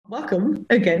Welcome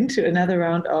again to another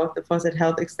round of the Foresight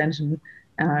Health Extension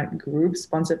group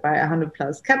sponsored by 100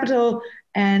 Plus Capital.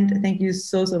 And thank you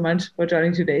so much for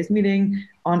joining today's meeting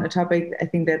on a topic I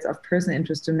think that's of personal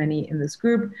interest to many in this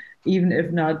group, even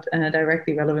if not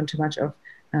directly relevant to much of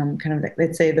kind of like,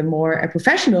 let's say, the more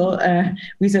professional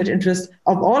research interest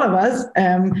of all of us,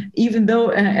 even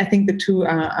though I think the two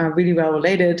are really well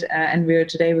related. And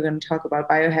today we're going to talk about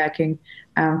biohacking,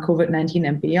 COVID-19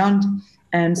 and beyond,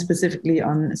 and specifically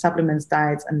on supplements,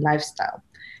 diets, and lifestyle.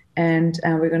 And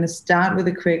we're going to start with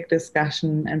a quick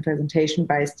discussion and presentation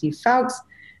by Steve Fowkes,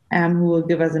 who will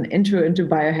give us an intro into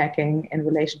biohacking in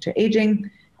relation to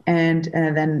aging, and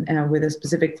then with a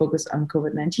specific focus on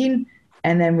COVID-19.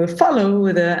 And then we'll follow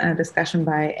with a discussion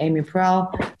by Amy Proal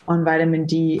on vitamin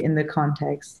D in the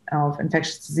context of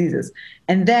infectious diseases.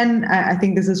 And then I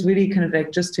think this is really kind of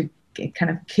like just to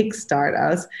kind of kickstart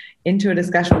us into a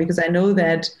discussion, because I know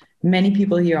that many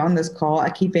people here on this call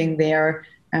are keeping their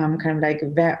kind of like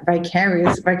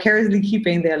vicariously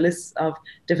keeping their lists of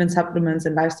different supplements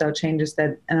and lifestyle changes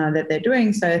that they're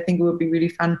doing. So I think it would be really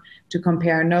fun to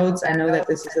compare notes. I know that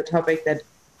this is a topic that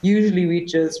usually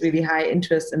reaches really high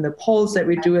interest in the polls that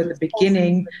we do at the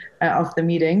beginning of the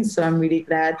meeting. So I'm really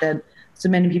glad that so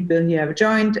many people here have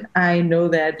joined. I know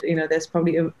that there's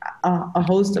probably a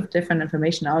host of different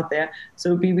information out there. So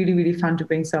it'd be really, really fun to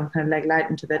bring some kind of like light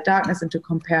into the darkness and to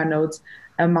compare notes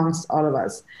amongst all of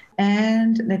us.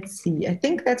 And let's see, I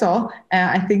think that's all.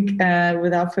 I think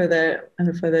without further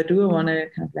ado, I want to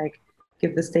kind of like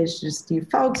give the stage to Steve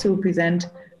Fowkes, who will present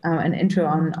an intro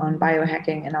on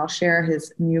biohacking, and I'll share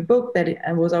his new book that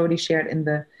was already shared in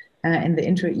the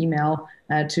intro email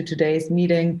to today's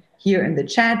meeting here in the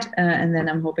chat, and then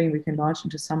I'm hoping we can launch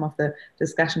into some of the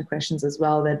discussion questions as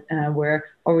well that were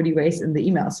already raised in the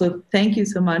email. So thank you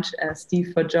so much,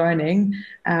 Steve, for joining.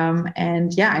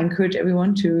 And yeah, I encourage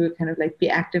everyone to kind of like be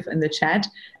active in the chat,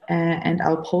 and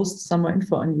I'll post some more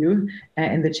info on you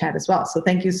in the chat as well. So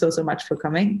thank you so much for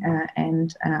coming,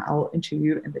 and I'll intro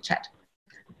you in the chat.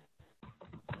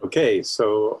 Okay,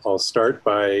 so I'll start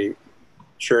by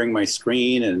sharing my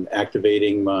screen and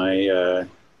activating my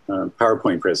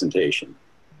PowerPoint presentation.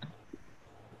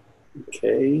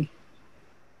 Okay.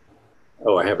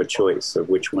 Oh, I have a choice of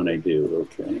which one I do.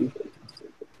 Okay.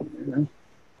 Yeah.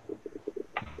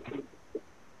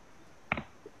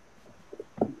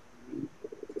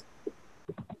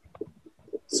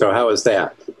 So how is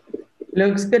that?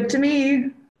 Looks good to me.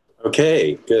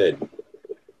 Okay, good.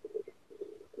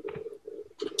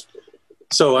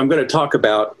 So I'm going to talk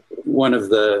about one of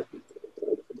the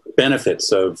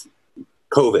benefits of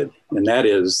COVID, and that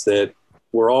is that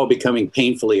we're all becoming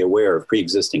painfully aware of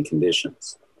pre-existing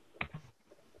conditions.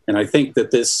 And I think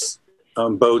that this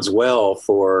bodes well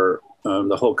for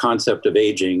the whole concept of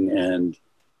aging and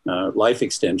life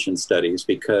extension studies,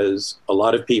 because a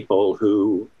lot of people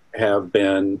who have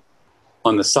been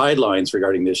on the sidelines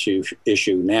regarding this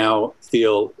issue now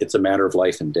feel it's a matter of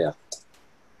life and death.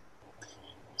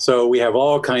 So we have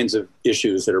all kinds of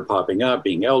issues that are popping up,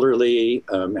 being elderly,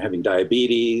 having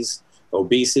diabetes,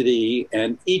 obesity,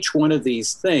 and each one of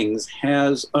these things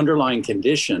has underlying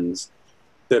conditions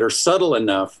that are subtle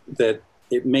enough that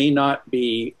it may not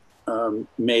be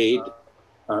made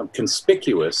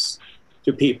conspicuous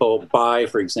to people by,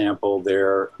 for example,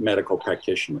 their medical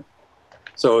practitioner.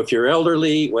 So if you're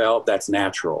elderly, well, that's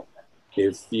natural.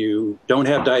 If you don't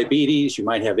have diabetes, you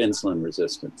might have insulin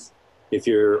resistance. If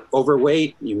you're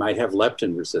overweight, you might have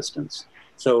leptin resistance.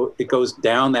 So it goes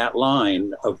down that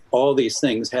line of all these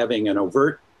things having an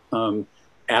overt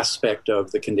aspect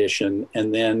of the condition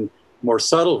and then more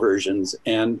subtle versions.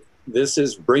 And this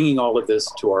is bringing all of this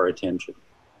to our attention.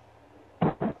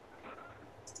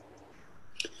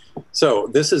 So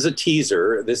this is a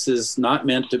teaser. This is not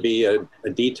meant to be a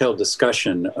detailed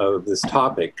discussion of this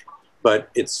topic, but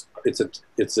it's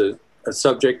a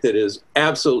subject that is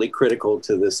absolutely critical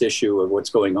to this issue of what's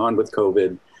going on with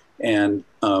COVID. And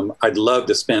I'd love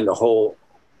to spend a whole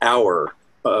hour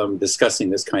discussing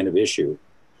this kind of issue.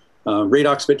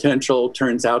 Redox potential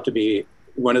turns out to be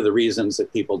one of the reasons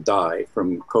that people die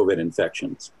from COVID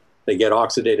infections. They get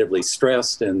oxidatively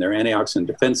stressed and their antioxidant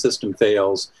defense system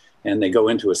fails, and they go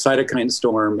into a cytokine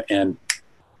storm, and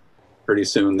pretty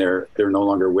soon they're no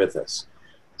longer with us.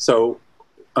 So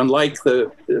unlike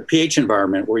the pH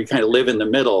environment where you kind of live in the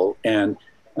middle and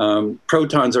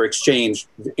protons are exchanged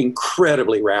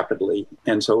incredibly rapidly,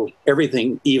 and so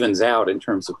everything evens out in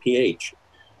terms of pH.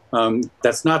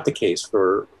 That's not the case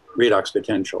for redox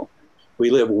potential. We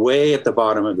live way at the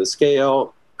bottom of the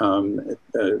scale, and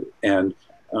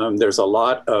there's a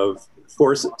lot of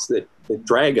forces that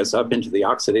drag us up into the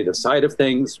oxidative side of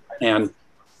things. And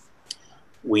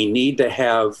we need to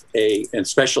have and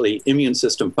especially immune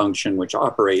system function, which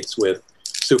operates with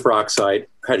superoxide,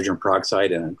 hydrogen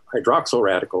peroxide, and hydroxyl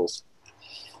radicals.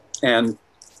 And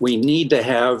we need to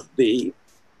have the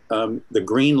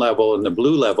green level and the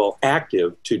blue level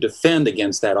active to defend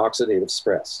against that oxidative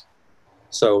stress.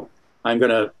 So I'm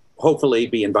going to hopefully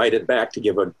be invited back to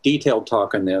give a detailed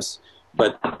talk on this,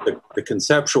 but the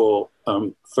conceptual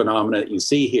phenomena that you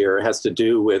see here has to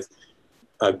do with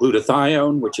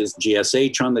glutathione, which is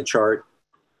GSH on the chart,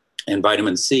 and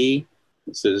vitamin C,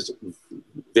 this is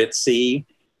VIT-C,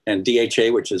 and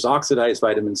DHA, which is oxidized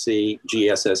vitamin C,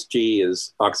 GSSG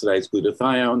is oxidized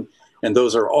glutathione, and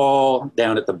those are all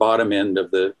down at the bottom end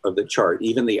of the chart.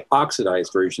 Even the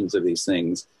oxidized versions of these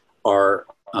things are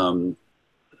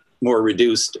more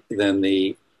reduced than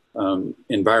the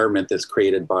environment that's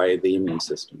created by the immune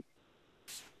system.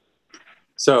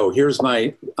 So here's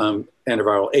my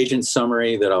antiviral agent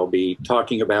summary that I'll be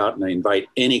talking about, and I invite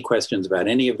any questions about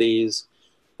any of these.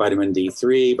 Vitamin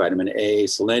D3, vitamin A,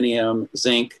 selenium,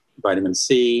 zinc, vitamin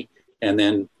C, and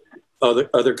then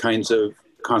other kinds of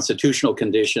constitutional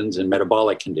conditions and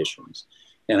metabolic conditions.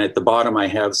 And at the bottom, I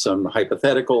have some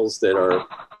hypotheticals that are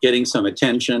getting some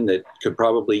attention that could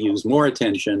probably use more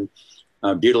attention.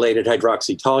 Butylated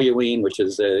hydroxytoluene, which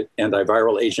is an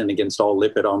antiviral agent against all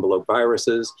lipid envelope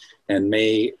viruses, and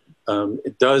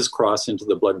it does cross into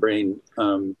the blood-brain,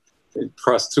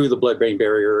 cross through the blood-brain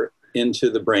barrier into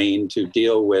the brain to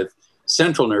deal with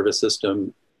central nervous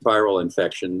system viral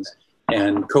infections,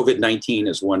 and COVID-19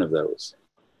 is one of those.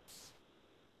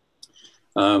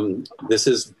 This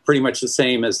is pretty much the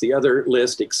same as the other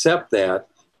list, except that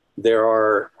there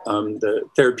are the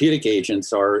therapeutic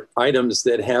agents are items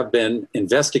that have been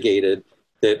investigated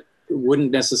that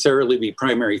wouldn't necessarily be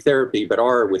primary therapy, but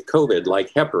are with COVID,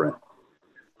 like heparin,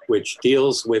 which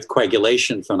deals with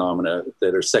coagulation phenomena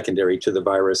that are secondary to the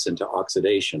virus and to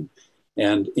oxidation.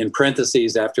 And in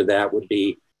parentheses after that would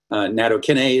be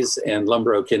nattokinase and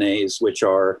lumbrokinase, which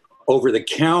are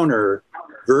over-the-counter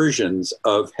versions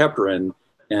of heparin,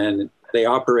 and they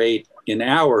operate in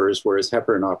hours, whereas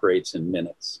heparin operates in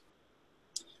minutes.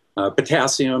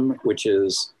 Potassium, which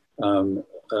is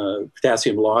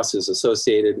potassium loss is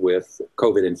associated with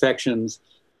COVID infections,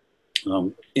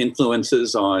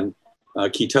 influences on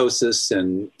ketosis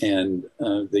and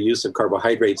the use of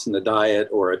carbohydrates in the diet,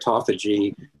 or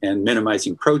autophagy and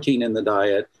minimizing protein in the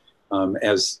diet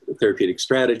as therapeutic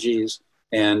strategies,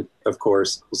 and of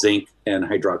course, zinc and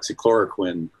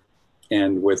hydroxychloroquine.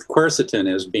 And with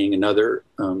quercetin as being another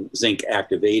zinc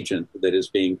active agent that is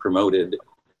being promoted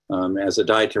as a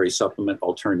dietary supplement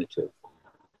alternative.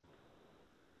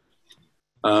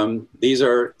 These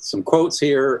are some quotes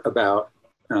here about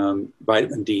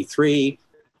vitamin D3.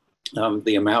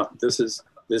 The amount, this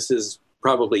is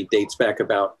probably dates back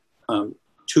about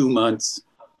 2 months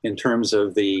in terms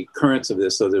of the currents of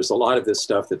this. So there's a lot of this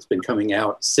stuff that's been coming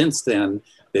out since then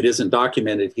that isn't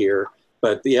documented here,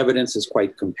 but the evidence is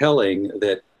quite compelling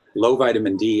that low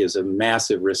vitamin D is a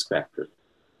massive risk factor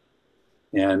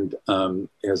and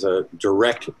has a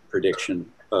direct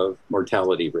prediction of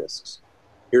mortality risks.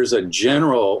 Here's a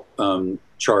general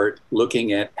chart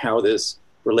looking at how this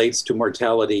relates to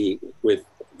mortality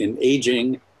in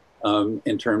aging,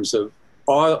 in terms of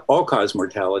all-cause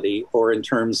mortality, or in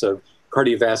terms of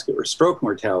cardiovascular stroke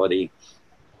mortality.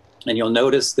 And you'll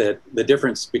notice that the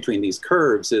difference between these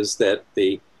curves is that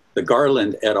the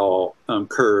Garland et al.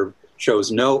 Curve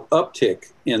shows no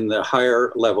uptick in the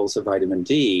higher levels of vitamin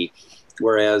D,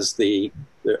 whereas the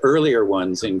earlier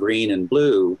ones in green and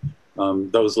blue,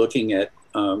 those looking at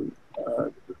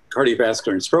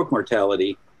cardiovascular and stroke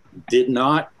mortality, did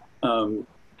not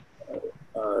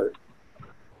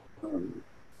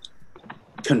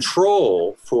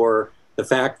control for the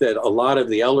fact that a lot of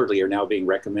the elderly are now being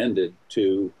recommended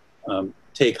to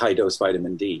take high-dose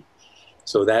vitamin D.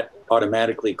 So that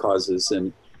automatically causes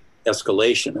an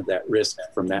escalation of that risk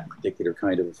from that particular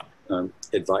kind of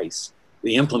advice,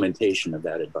 the implementation of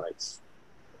that advice.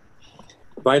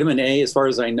 Vitamin A, as far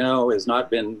as I know, has not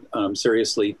been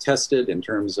seriously tested in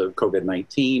terms of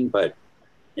COVID-19, but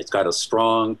it's got a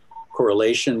strong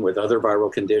correlation with other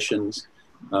viral conditions.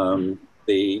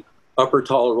 The upper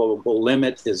tolerable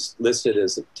limit is listed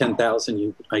as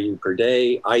 10,000 IU per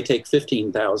day. I take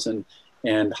 15,000,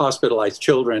 and hospitalized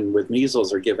children with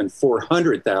measles are given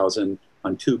 400,000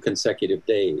 on 2 consecutive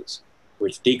days,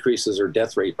 which decreases their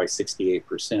death rate by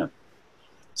 68%.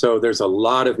 So there's a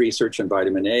lot of research on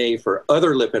vitamin A for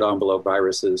other lipid envelope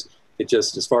viruses. It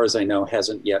just, as far as I know,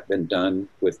 hasn't yet been done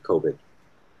with COVID.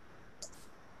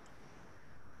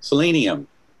 Selenium.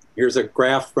 Here's a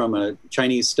graph from a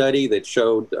Chinese study that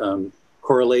showed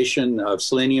correlation of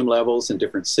selenium levels in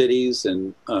different cities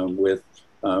and with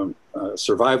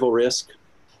survival risk.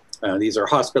 These are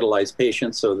hospitalized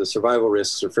patients, so the survival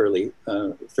risks are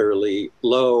fairly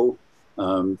low.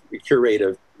 Cure rate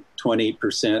of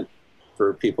 20%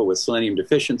 for people with selenium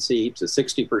deficiency to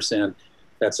 60%.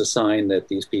 That's a sign that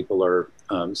these people are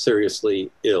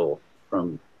seriously ill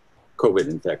from COVID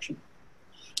infection.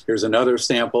 Here's another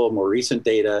sample, more recent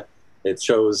data. It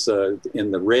shows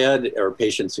in the red are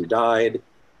patients who died,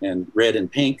 and red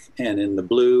and pink, and in the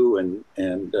blue and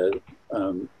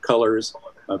colors,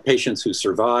 patients who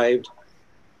survived.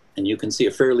 And you can see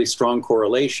a fairly strong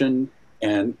correlation.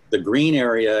 And the green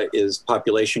area is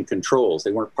population controls.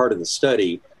 They weren't part of the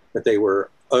study, but they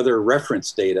were other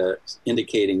reference data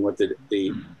indicating what the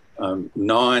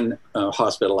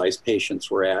non-hospitalized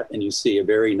patients were at. And you see a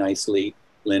very nicely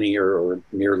linear or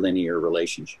near linear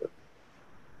relationship.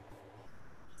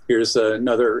 Here's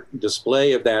another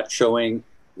display of that showing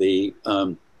the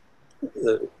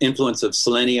influence of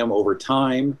selenium over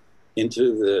time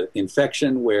into the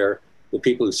infection, where the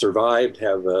people who survived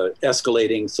have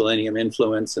escalating selenium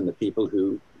influence, and the people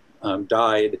who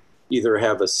died either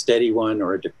have a steady one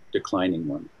or a declining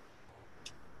one.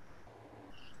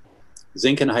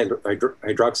 Zinc and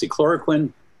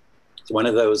hydroxychloroquine is one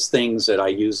of those things that I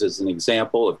use as an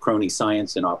example of crony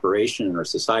science in operation in our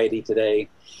society today.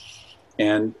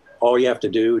 And all you have to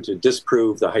do to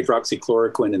disprove the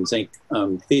hydroxychloroquine and zinc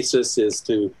thesis is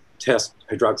to test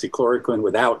hydroxychloroquine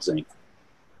without zinc.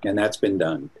 And that's been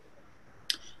done.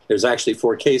 There's actually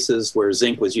 4 cases where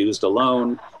zinc was used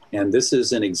alone. And this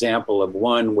is an example of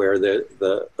one where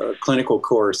the clinical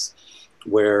course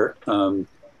where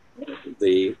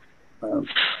the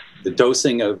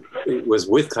dosing of it was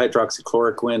with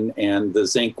hydroxychloroquine, and the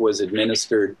zinc was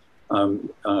administered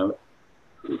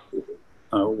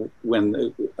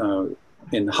when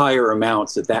in higher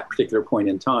amounts at that particular point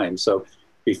in time. So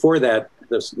before that,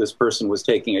 this person was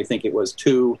taking, I think it was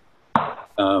 2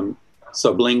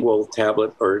 sublingual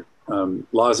tablet or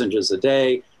lozenges a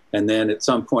day. And then at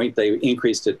some point they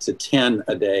increased it to 10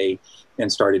 a day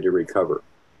and started to recover.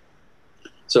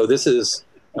 So this is,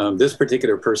 this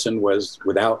particular person was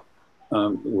with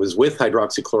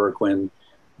hydroxychloroquine,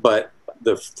 but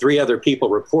the 3 other people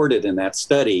reported in that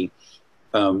study,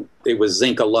 it was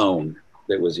zinc alone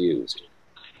that was used.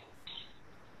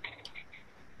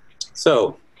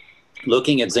 So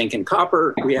looking at zinc and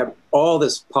copper, we have all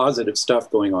this positive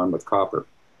stuff going on with copper.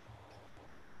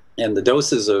 And the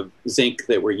doses of zinc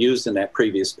that were used in that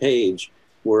previous page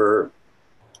were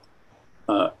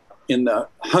in the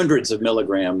hundreds of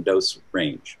milligram dose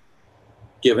range.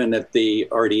 Given that the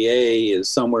RDA is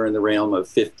somewhere in the realm of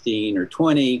 15 or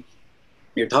 20,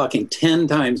 you're talking 10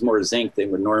 times more zinc than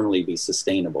would normally be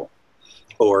sustainable,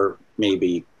 or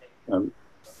maybe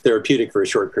therapeutic for a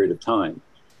short period of time.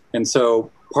 And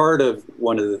so part of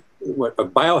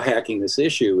biohacking this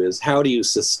issue is, how do you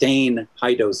sustain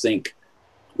high dose zinc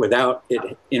without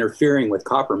it interfering with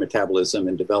copper metabolism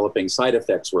and developing side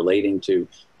effects relating to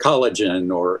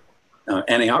collagen or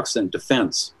antioxidant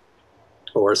defense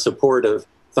or support of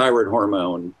thyroid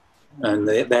hormone? And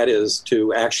that is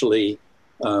to actually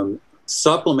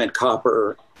supplement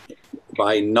copper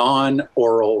by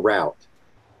non-oral route,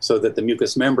 so that the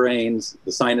mucous membranes,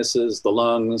 the sinuses, the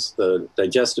lungs, the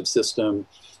digestive system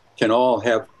can all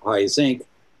have high zinc,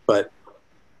 but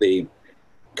the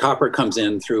copper comes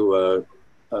in through a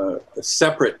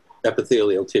separate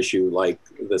epithelial tissue like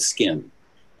the skin.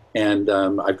 And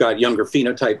I've got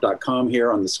youngerphenotype.com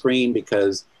here on the screen,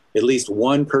 because at least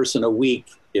one person a week,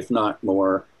 if not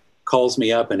more, calls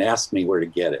me up and asks me where to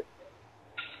get it.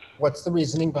 What's the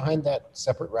reasoning behind that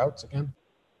separate routes again?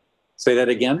 Say that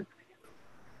again?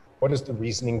 What is the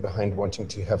reasoning behind wanting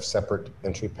to have separate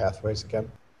entry pathways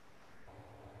again?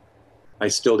 I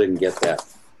still didn't get that.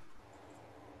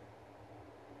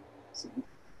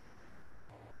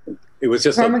 It was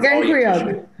just Come again,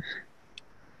 Proal.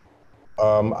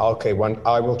 Okay,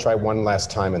 I will try one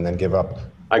last time and then give up.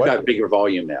 I've got bigger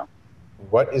volume now.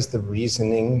 What is the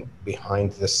reasoning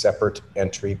behind the separate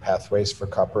entry pathways for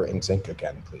copper and zinc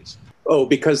again, please? Oh,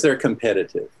 because they're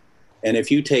competitive. And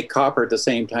if you take copper at the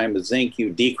same time as zinc, you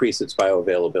decrease its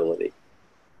bioavailability.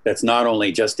 That's not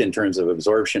only just in terms of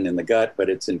absorption in the gut, but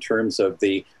it's in terms of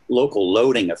the local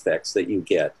loading effects that you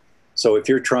get. So if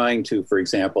you're trying to, for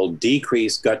example,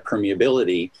 decrease gut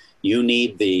permeability, you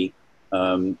need the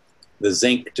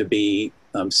zinc to be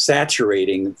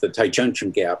saturating the tight junction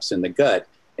gaps in the gut,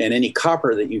 and any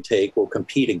copper that you take will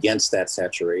compete against that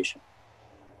saturation.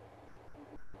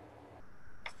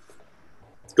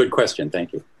 Good question,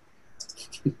 thank you.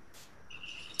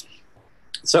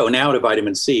 So now to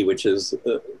vitamin C, which is,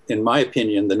 in my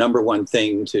opinion, the number one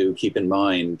thing to keep in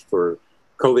mind for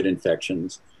COVID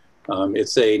infections.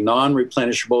 It's a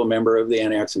non-replenishable member of the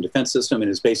antioxidant defense system and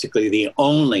is basically the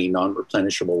only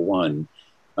non-replenishable one.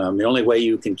 The only way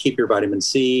you can keep your vitamin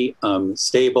C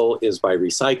stable is by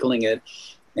recycling it,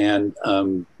 and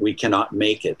we cannot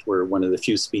make it. We're one of the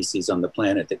few species on the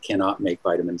planet that cannot make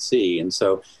vitamin C. And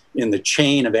so in the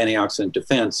chain of antioxidant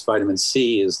defense, vitamin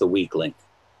C is the weak link.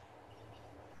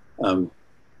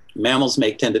 Mammals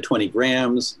make 10 to 20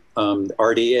 grams.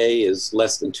 RDA is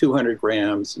less than 200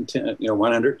 grams,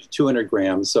 100 to 200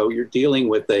 grams. So you're dealing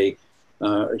with a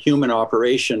human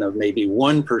operation of maybe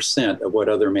 1% of what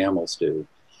other mammals do.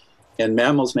 And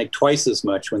mammals make twice as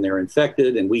much when they're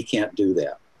infected, and we can't do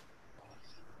that.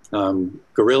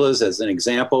 Gorillas, as an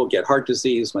example, get heart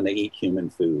disease when they eat human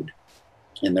food.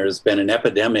 And there's been an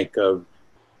epidemic of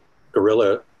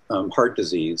gorilla heart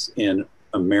disease in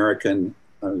American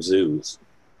zoos.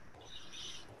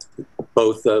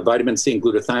 Both vitamin C and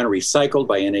glutathione are recycled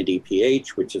by NADPH,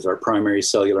 which is our primary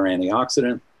cellular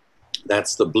antioxidant.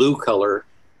 That's the blue color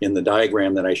in the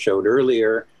diagram that I showed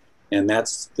earlier. And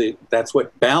that's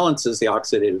what balances the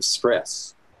oxidative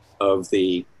stress of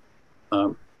the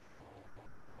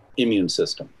immune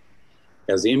system.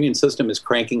 As the immune system is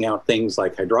cranking out things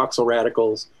like hydroxyl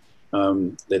radicals,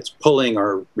 that's pulling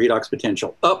our redox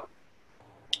potential up,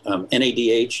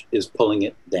 NADH is pulling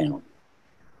it down.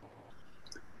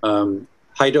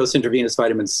 High-dose intravenous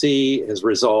vitamin C has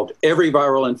resolved every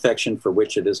viral infection for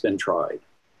which it has been tried.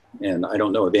 And I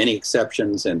don't know of any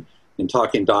exceptions. And in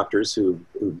talking to doctors who've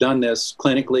done this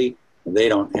clinically, they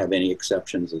don't have any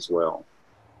exceptions as well.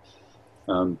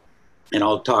 And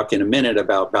I'll talk in a minute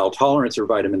about bowel tolerance or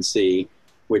vitamin C,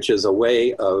 which is a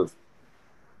way of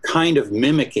kind of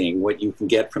mimicking what you can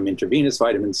get from intravenous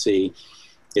vitamin C.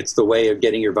 It's the way of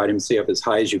getting your vitamin C up as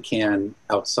high as you can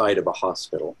outside of a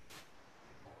hospital.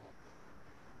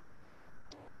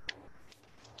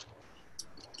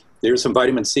 There's some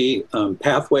vitamin C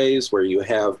pathways where you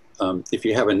have, if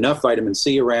you have enough vitamin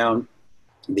C around,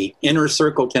 the inner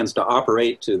circle tends to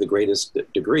operate to the greatest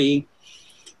degree.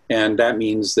 And that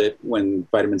means that when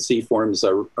vitamin C forms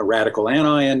a radical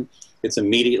anion, it's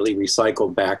immediately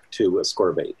recycled back to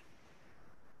ascorbate.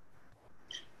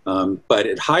 But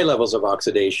at high levels of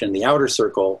oxidation, the outer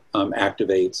circle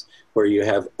activates, where you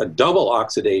have a double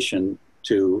oxidation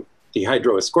to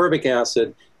dehydroascorbic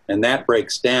acid, and that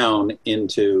breaks down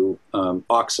into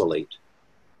oxalate.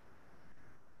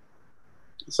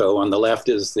 So on the left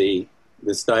is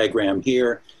this diagram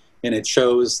here, and it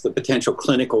shows the potential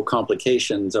clinical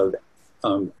complications of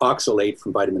oxalate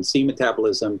from vitamin C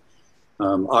metabolism.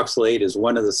 Oxalate is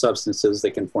one of the substances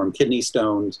that can form kidney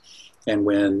stones, and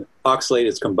when oxalate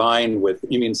is combined with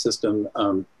immune system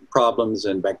problems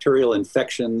and bacterial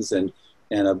infections and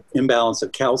an imbalance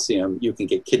of calcium, you can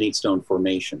get kidney stone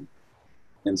formation.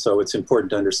 And so it's important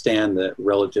to understand the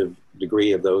relative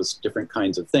degree of those different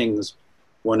kinds of things.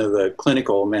 One of the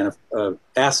clinical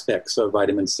aspects of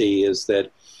vitamin C is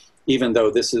that even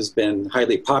though this has been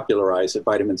highly popularized that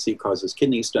vitamin C causes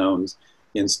kidney stones,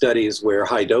 in studies where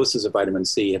high doses of vitamin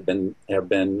C have been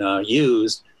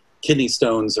used, kidney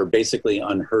stones are basically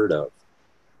unheard of.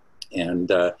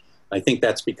 And I think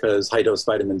that's because high-dose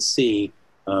vitamin C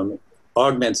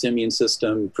augments the immune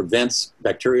system, prevents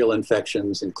bacterial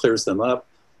infections, and clears them up,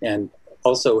 and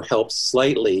also helps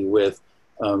slightly with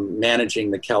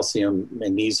managing the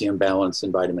calcium-magnesium balance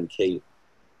in vitamin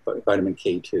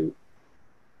K2.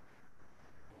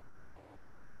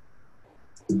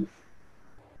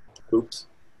 Oops.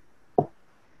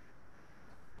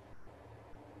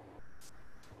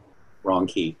 Wrong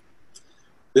key.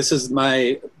 This is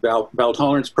my bowel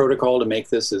tolerance protocol to make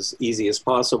this as easy as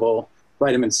possible.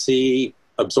 Vitamin C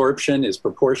absorption is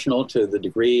proportional to the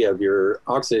degree of your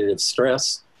oxidative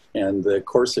stress and the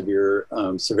course of your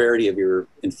severity of your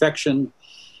infection.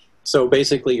 So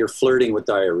basically you're flirting with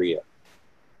diarrhea.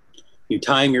 You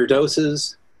time your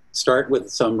doses, start with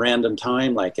some random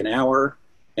time like an hour,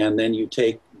 and then you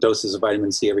take doses of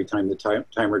vitamin C every time the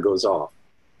timer goes off.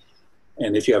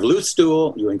 And if you have loose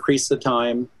stool, you increase the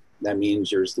time. That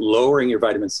means you're lowering your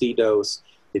vitamin C dose.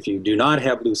 If you do not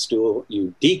have loose stool,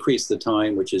 you decrease the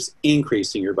time, which is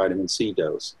increasing your vitamin C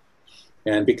dose.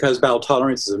 And because bowel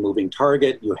tolerance is a moving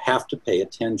target, you have to pay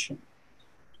attention.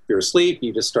 If you're asleep,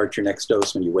 you just start your next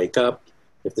dose when you wake up.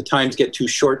 If the times get too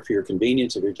short for your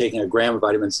convenience, if you're taking a gram of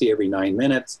vitamin C every 9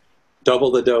 minutes,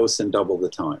 double the dose and double the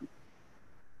time.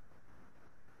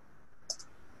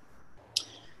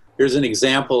 Here's an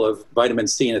example of vitamin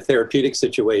C in a therapeutic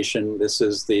situation. This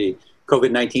is the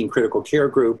COVID-19 critical care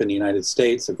group in the United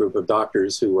States, a group of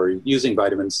doctors who are using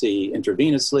vitamin C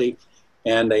intravenously.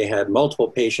 And they had multiple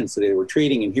patients that they were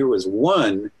treating. And here was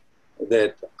one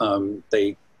that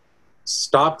they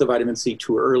stopped the vitamin C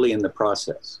too early in the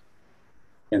process.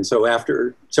 And so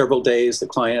after several days, the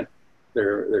client,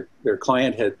 their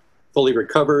client had fully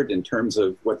recovered in terms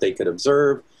of what they could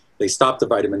observe. They stopped the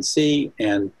vitamin C,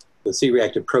 and the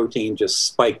C-reactive protein just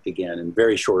spiked again in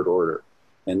very short order.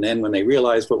 And then when they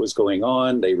realized what was going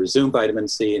on, they resumed vitamin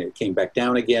C, and it came back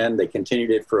down again. They continued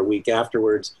it for a week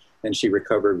afterwards, and she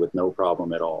recovered with no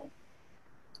problem at all.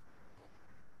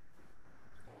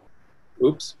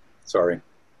 Oops, sorry.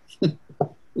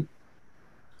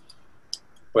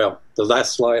 Well, the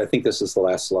last slide, I think this is the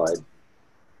last slide.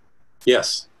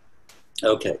 Yes.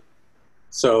 Okay.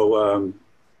 So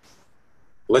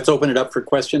let's open it up for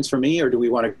questions for me, or do we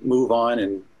want to move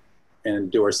on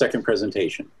and do our second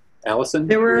presentation? Allison?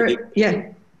 There were, yeah.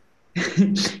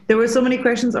 There were so many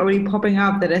questions already popping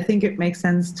up that I think it makes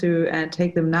sense to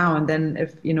take them now. And then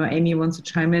if, Amy wants to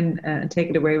chime in and take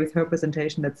it away with her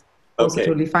presentation, that's also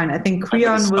totally fine. I think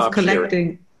Creon was collecting.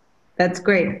 Sharing. That's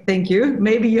great. Thank you.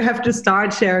 Maybe you have to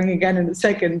start sharing again in a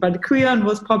second, but Creon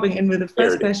was popping in with the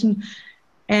first question.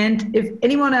 And if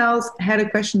anyone else had a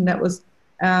question that was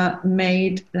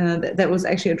made, that was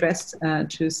actually addressed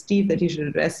to Steve that he should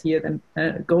address here,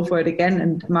 then go for it again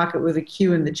and mark it with a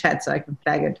Q in the chat so I can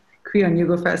flag it. Creon, you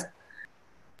go first.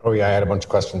 Oh yeah, I had a bunch of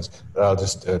questions. I'll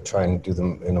just try and do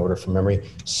them in order from memory.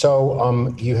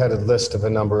 So you had a list of a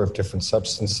number of different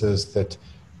substances that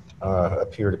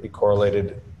appear to be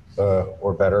correlated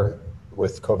or better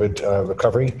with COVID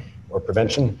recovery or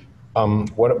prevention.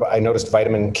 I noticed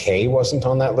vitamin K wasn't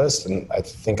on that list, and I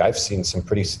think I've seen some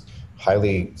pretty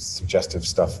highly suggestive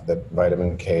stuff that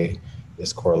vitamin K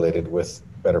is correlated with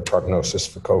better prognosis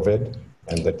for COVID,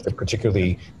 and that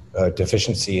particularly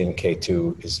deficiency in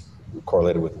K2 is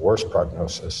correlated with worse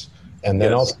prognosis. And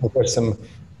then also there's some...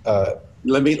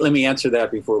 Let me answer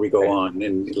that before we go on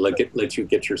and let you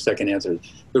get your second answer.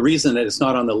 The reason that it's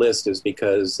not on the list is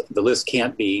because the list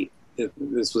can't be,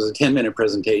 this was a 10-minute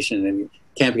presentation and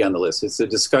can't be on the list. It's a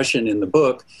discussion in the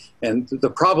book. And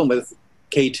the problem with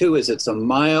K2 is it's a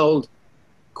mild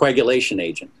coagulation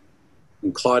agent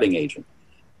and clotting agent.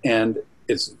 And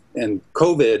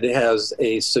COVID has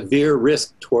a severe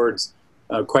risk towards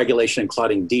coagulation and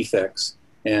clotting defects,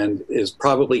 and is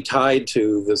probably tied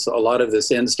to a lot of this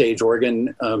end-stage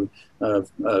organ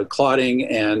clotting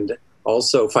and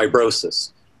also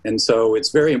fibrosis. And so it's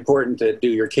very important to do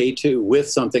your K2 with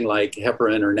something like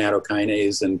heparin or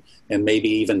nattokinase and maybe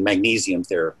even magnesium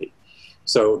therapy.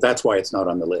 So that's why it's not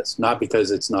on the list, not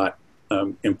because it's not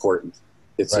important.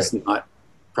 It's just not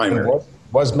primary.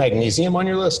 Was magnesium on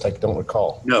your list? I don't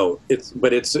recall. No,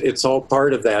 it's all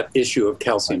part of that issue of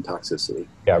calcium toxicity.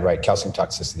 Yeah, right. Calcium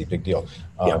toxicity, big deal.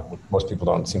 Most people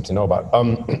don't seem to know about.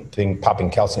 Popping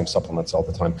calcium supplements all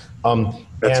the time.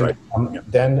 That's right.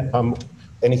 Then,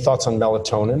 any thoughts on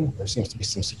melatonin? There seems to be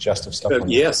some suggestive stuff.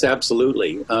 Yes,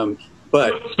 absolutely. So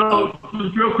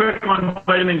just real quick on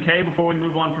vitamin K before we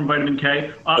move on from vitamin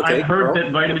K. I've heard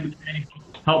that vitamin K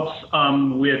helps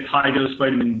with high-dose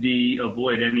vitamin D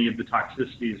avoid any of the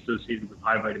toxicity associated with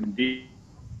high vitamin D.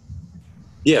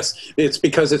 Yes, it's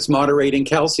because it's moderating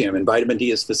calcium, and vitamin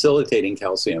D is facilitating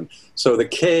calcium. So the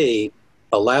K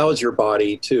allows your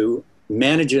body to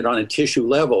manage it on a tissue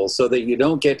level so that you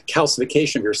don't get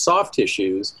calcification of your soft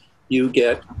tissues. You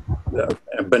get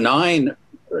benign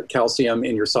calcium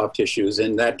in your soft tissues,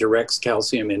 and that directs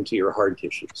calcium into your hard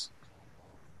tissues.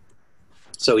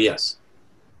 So yes.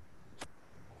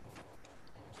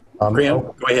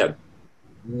 Go ahead.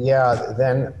 Yeah.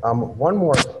 Then one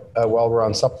more while we're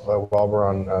on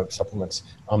supplements.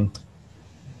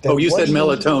 You said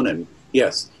melatonin.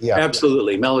 Yes. Yeah.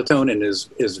 Absolutely. Melatonin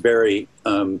is very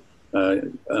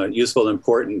useful and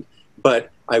important,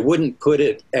 but I wouldn't put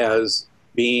it as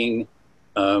being.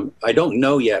 I don't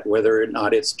know yet whether or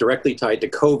not it's directly tied to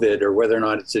COVID or whether or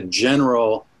not it's a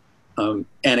general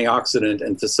antioxidant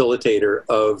and facilitator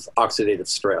of oxidative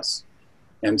stress.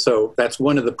 And so that's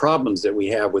one of the problems that we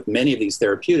have with many of these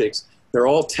therapeutics. They're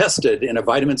all tested in a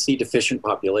vitamin C deficient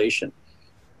population.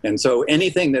 And so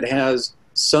anything that has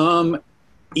some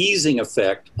easing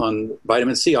effect on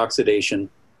vitamin C oxidation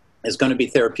is going to be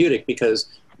therapeutic, because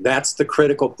that's the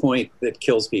critical point that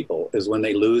kills people, is when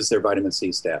they lose their vitamin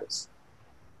C status.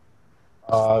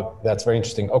 That's very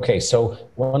interesting. Okay, so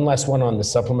one last one on the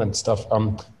supplement stuff.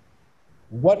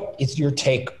 What is your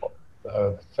take,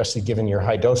 especially given your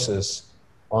high doses,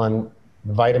 on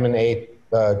vitamin A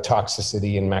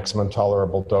toxicity and maximum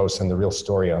tolerable dose and the real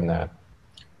story on that?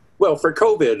 Well, for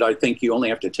COVID, I think you only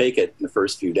have to take it in the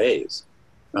first few days.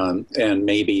 And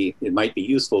maybe it might be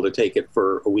useful to take it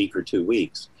for a week or 2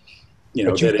 weeks. You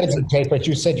know, but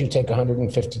you said you take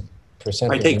 150%.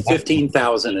 I take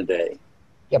 15,000 a day.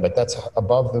 Yeah, but that's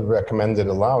above the recommended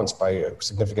allowance by a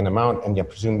significant amount, and I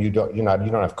presume you don't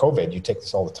have COVID. You take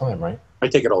this all the time, right? I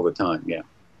take it all the time. Yeah.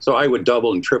 So I would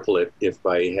double and triple it if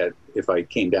I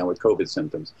came down with COVID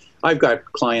symptoms. I've got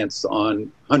clients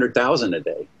on 100,000 a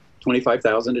day,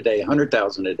 25,000 a day,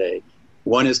 100,000 a day.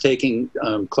 One is taking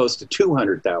close to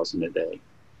 200,000 a day.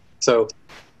 So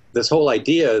this whole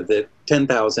idea that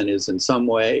 10,000 is in some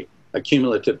way a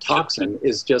cumulative toxin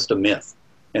is just a myth.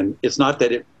 And it's not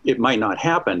that it might not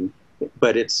happen,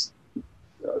 but it's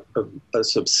a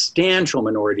substantial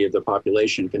minority of the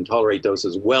population can tolerate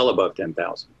doses well above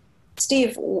 10,000.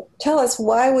 Steve, tell us,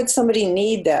 why would somebody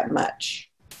need that much?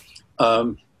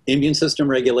 Immune system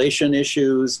regulation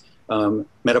issues,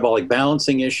 metabolic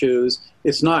balancing issues.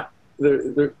 It's not,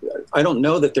 I don't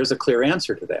know that there's a clear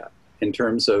answer to that in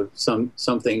terms of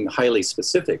something highly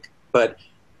specific. But,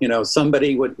 you know,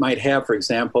 somebody might have, for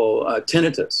example,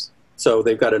 tinnitus. So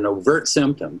they've got an overt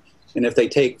symptom. And if they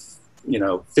take, you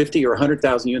know, 50 or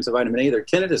 100,000 units of vitamin A, their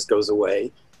tinnitus goes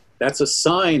away. That's a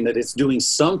sign that it's doing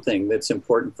something that's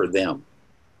important for them.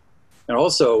 And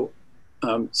also,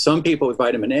 some people with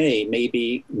vitamin A may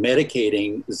be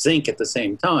medicating zinc at the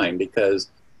same time, because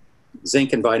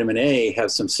zinc and vitamin A have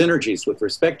some synergies with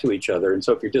respect to each other. And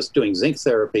so if you're just doing zinc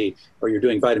therapy or you're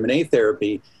doing vitamin A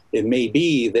therapy, it may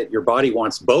be that your body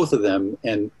wants both of them,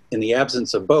 and in the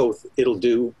absence of both, it'll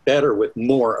do better with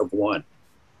more of one.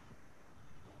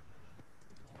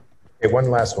 Okay,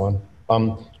 one last one.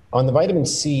 On the vitamin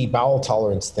C bowel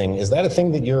tolerance thing, is that a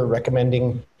thing that you're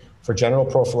recommending for general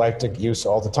prophylactic use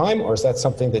all the time, or is that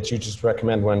something that you just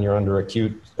recommend when you're under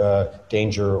acute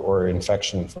danger or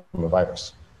infection from a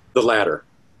virus? The latter.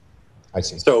 I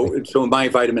see. So my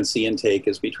vitamin C intake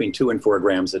is between 2 and 4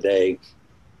 grams a day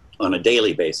on a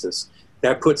daily basis.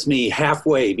 That puts me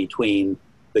halfway between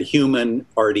the human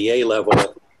RDA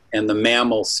level and the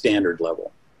mammal standard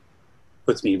level.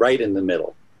 Puts me right in the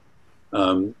middle.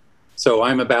 So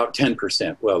I'm about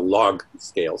 10%, well, log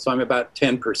scale. So I'm about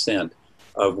 10%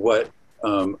 of what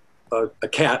a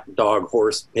cat, dog,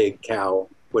 horse, pig, cow,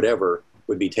 whatever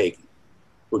would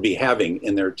be having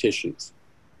in their tissues.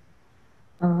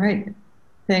 All right.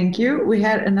 Thank you. We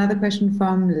had another question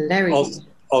from Larry.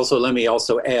 Also, let me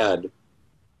also add,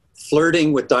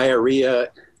 flirting with diarrhea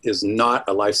is not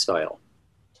a lifestyle.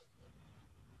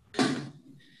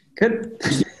 Good.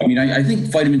 I mean, I think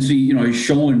vitamin C, you know, is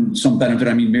showing some benefit.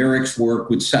 I mean, Merrick's work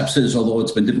with sepsis, although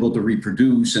it's been difficult to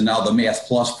reproduce, and now the Math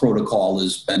Plus protocol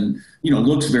has been, you know,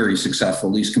 looks very successful,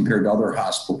 at least compared to other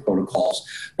hospital protocols.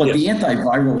 But yes, the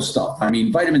antiviral stuff, I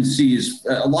mean, vitamin C is,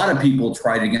 a lot of people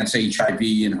tried against HIV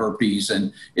and herpes,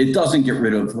 and it doesn't get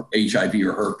rid of HIV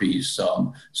or herpes.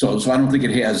 So I don't think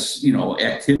it has, you know,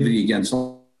 activity against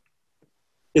all.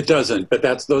 It doesn't, but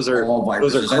those are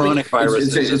chronic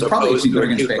viruses. It's probably good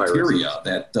against bacteria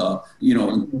that, you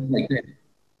know, like that.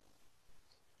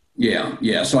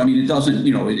 Yeah. So, I mean, it doesn't,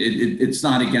 you know, it's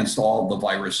not against all the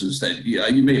viruses that,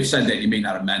 you may have said that, you may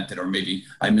not have meant it, or maybe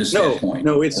I missed that point.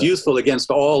 No, it's useful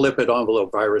against all lipid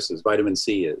envelope viruses. Vitamin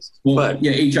C is. Well, but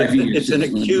yeah, HIV it's an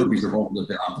acute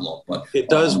lipid envelope, but it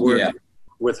does work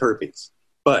with herpes,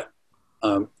 but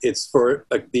it's for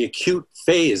the acute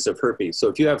phase of herpes. So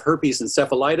if you have herpes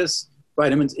encephalitis,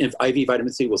 IV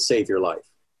vitamin C will save your life.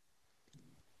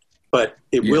 But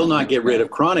it will not get rid of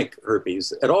chronic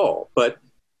herpes at all. But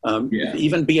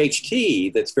even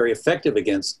BHT, that's very effective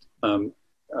against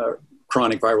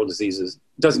chronic viral diseases,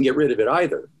 doesn't get rid of it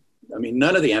either. I mean,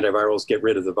 none of the antivirals get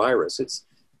rid of the virus. It's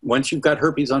once you've got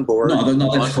herpes on board, on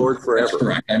board forever. That's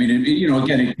correct. I mean, you know,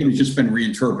 again, it could have just been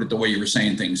reinterpreted the way you were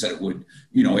saying things, that it would,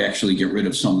 you know, actually get rid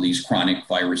of some of these chronic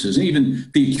viruses. And even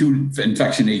the acute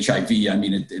infection HIV, I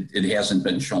mean, it hasn't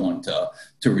been shown to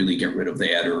really get rid of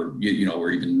that, or, you know, or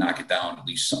even knock it down, at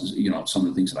least some, you know, some of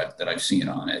the things that I've seen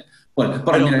on it. But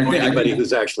I don't know anybody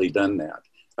who's actually done that.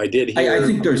 I did hear. I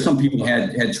think there's some people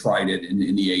had tried it in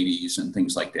the 80s and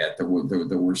things like that. There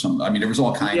were some. I mean, there was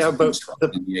all kinds of things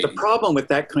tried in the 80s. The problem with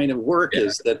that kind of work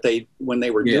is that when they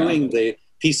were doing the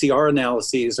PCR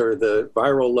analyses or the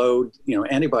viral load, you know,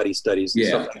 antibody studies and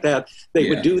stuff like that, they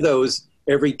would do those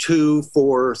every 2,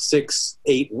 4, 6,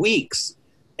 8 weeks,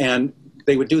 and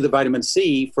they would do the vitamin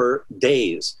C for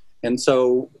days. And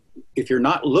so, if you're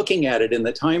not looking at it in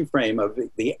the time frame of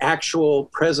the actual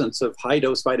presence of high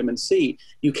dose vitamin C,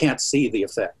 you can't see the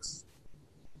effects.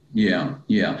 Yeah.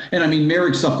 And I mean,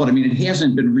 Merrick stuff, but I mean, it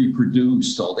hasn't been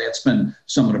reproduced, so that's been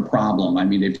some of the problem. I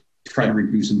mean, they've tried to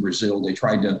reproduce in Brazil. They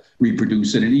tried to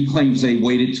reproduce it, and he claims they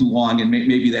waited too long, and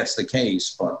maybe that's the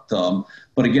case. But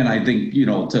again, I think, you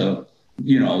know,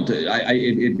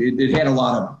 it had a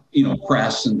lot of,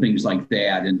 press and things like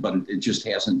that, but it just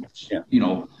hasn't,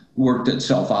 worked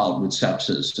itself out with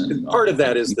sepsis. And part of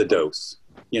that is the dose.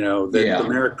 The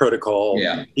Merrick protocol,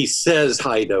 he says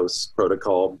high dose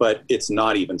protocol, but it's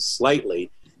not even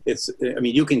slightly.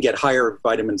 You can get higher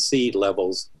vitamin C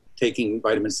levels taking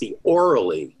vitamin C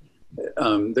orally.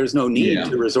 There's no need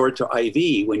to resort to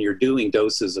IV when you're doing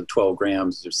doses of 12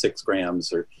 grams or 6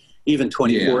 grams or even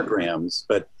 24 grams.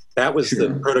 But that was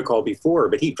the protocol before,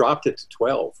 but he dropped it to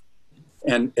 12.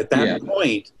 And at that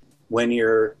point,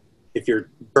 if you're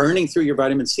burning through your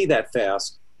vitamin C that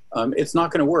fast, it's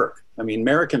not going to work.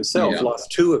 Merrick himself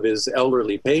lost 2 of his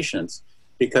elderly patients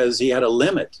because he had a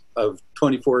limit of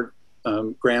 24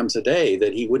 grams a day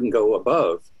that he wouldn't go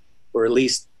above, or at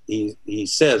least he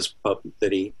says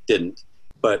that he didn't.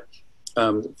 But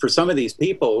for some of these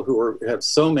people who have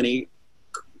so many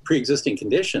pre-existing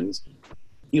conditions,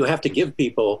 you have to give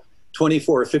people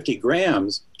 24 or 50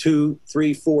 grams 2,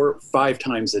 3, 4, 5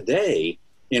 times a day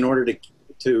in order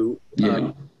to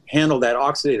handle that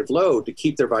oxidative load to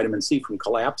keep their vitamin C from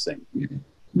collapsing.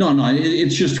 No,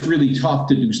 it's just really tough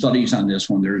to do studies on this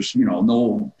when there's,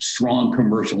 no strong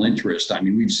commercial interest.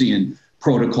 We've seen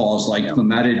protocols like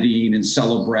famotidine and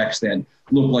Celebrex that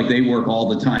look like they work all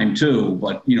the time too,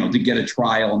 but, to get a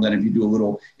trial, and then if you do a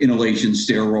little inhalation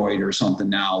steroid or something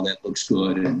now, that looks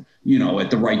good and, at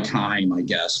the right time, I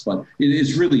guess. But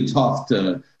it's really tough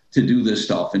to do this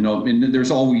stuff. And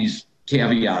there's always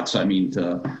caveats, with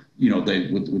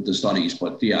the studies,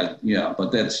 but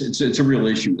but it's a real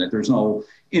issue that there's no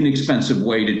inexpensive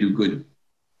way to do good.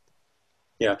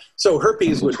 Yeah, so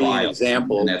herpes would be an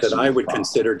example that I would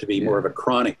consider to be more of a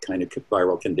chronic kind of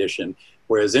viral condition,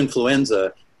 whereas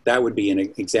influenza, that would be an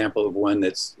example of one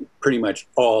that's pretty much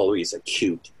always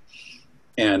acute.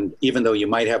 And even though you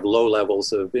might have low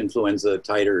levels of influenza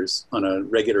titers on a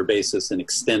regular basis, an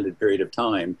extended period of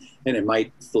time, and it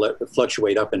might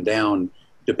fluctuate up and down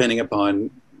depending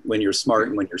upon when you're smart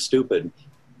and when you're stupid.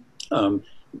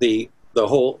 The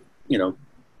whole,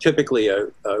 typically a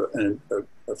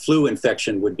flu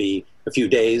infection would be a few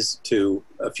days to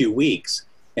a few weeks.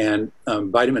 And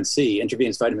vitamin C,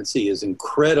 intravenous vitamin C, is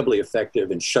incredibly effective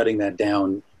in shutting that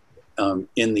down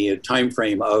in the time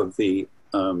frame of the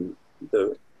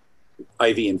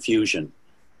IV infusion.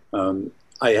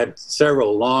 I had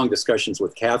several long discussions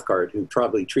with Cathcart, who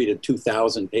probably treated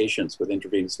 2,000 patients with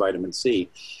intravenous vitamin C.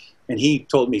 And he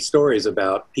told me stories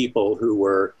about people who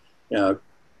were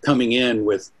coming in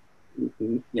with,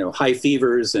 high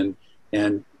fevers and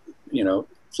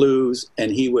flus,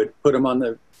 and he would put them on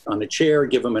the chair,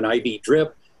 give them an IV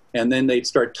drip, and then they'd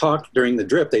start during the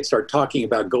drip, they'd start talking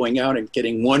about going out and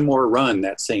getting one more run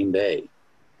that same day.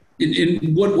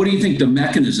 And what do you think the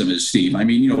mechanism is, Steve?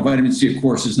 Vitamin C, of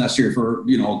course, is necessary for,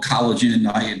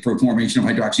 collagen, for formation of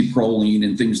hydroxyproline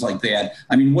and things like that.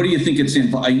 What do you think its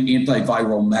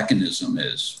antiviral mechanism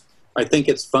is? I think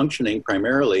it's functioning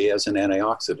primarily as an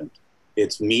antioxidant.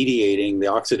 It's mediating the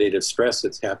oxidative stress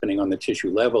that's happening on the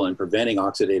tissue level and preventing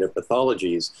oxidative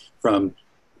pathologies from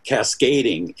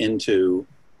cascading into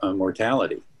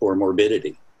mortality or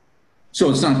morbidity. So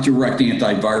it's not direct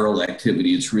antiviral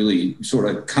activity. It's really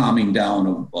sort of calming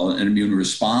down an immune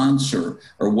response, or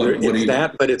what? It's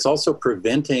that, but it's also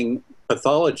preventing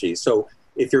pathology. So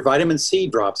if your vitamin C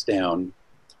drops down,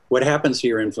 what happens to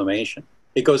your inflammation?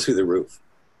 It goes through the roof.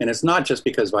 And it's not just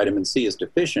because vitamin C is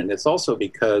deficient. It's also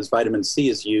because vitamin C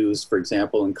is used, for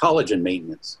example, in collagen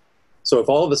maintenance. So if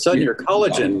all of a sudden your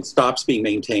collagen stops being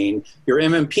maintained, your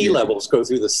MMP levels go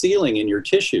through the ceiling in your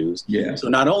tissues. Yeah. So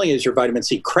not only is your vitamin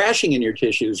C crashing in your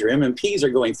tissues, your MMPs are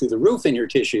going through the roof in your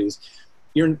tissues.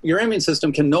 Your immune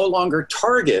system can no longer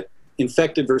target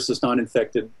infected versus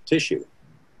non-infected tissue.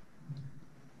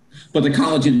 But the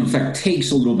collagen effect takes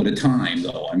a little bit of time,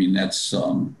 though. That's...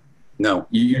 No.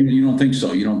 You don't think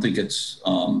so? You don't think it's...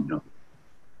 No.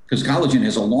 Because collagen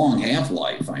has a long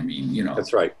half-life.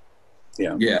 That's right.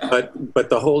 Yeah. But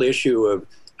the whole issue of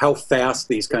how fast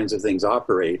these kinds of things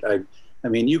operate,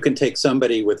 you can take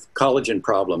somebody with collagen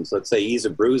problems, let's say ease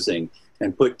of bruising,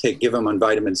 and give them on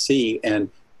vitamin C,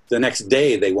 and the next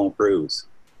day they won't bruise.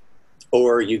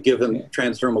 Or you give them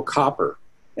transdermal copper,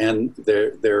 and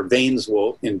their veins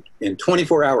will, in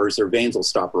 24 hours, their veins will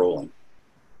stop rolling.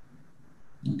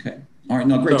 Okay. All right.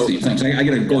 No, great, Steve. Thanks. I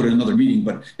got to go to another meeting,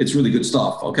 but it's really good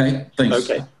stuff. Okay. Thanks.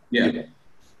 Okay. Yeah.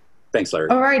 Thanks, Larry.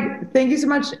 All right. Thank you so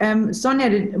much.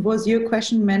 Sonia, was your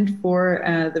question meant for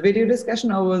the video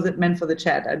discussion, or was it meant for the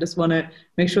chat? I just want to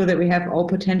make sure that we have all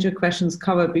potential questions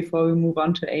covered before we move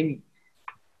on to Amy.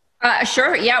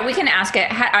 Sure. Yeah, we can ask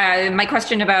it. My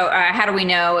question about how do we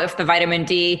know if the vitamin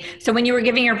D, so when you were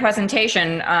giving your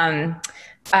presentation,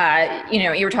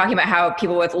 you were talking about how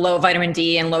people with low vitamin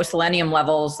D and low selenium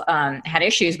levels had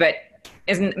issues, but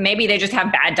maybe they just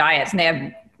have bad diets and they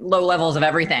have low levels of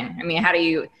everything. I mean, how do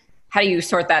you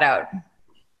sort that out?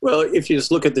 Well, if you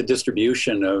just look at the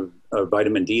distribution of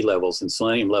vitamin D levels and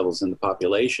selenium levels in the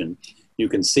population, you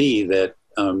can see that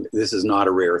this is not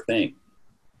a rare thing.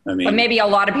 I mean, but maybe a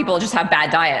lot of people just have bad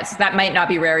diets. That might not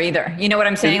be rare either. You know what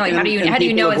I'm saying? Like, how do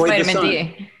you know it's vitamin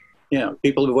D? Yeah,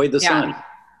 people avoid the sun.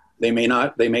 They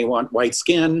may want white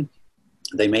skin.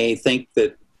 They may think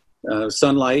that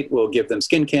sunlight will give them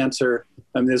skin cancer.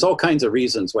 I mean, there's all kinds of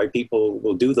reasons why people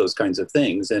will do those kinds of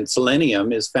things. And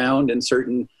selenium is found in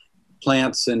certain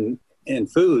plants and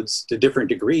foods to different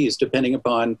degrees, depending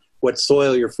upon what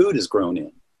soil your food is grown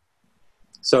in.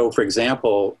 So, for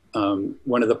example,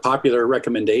 one of the popular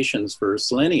recommendations for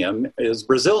selenium is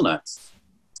Brazil nuts.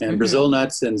 And Brazil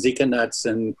nuts and Zika nuts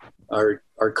are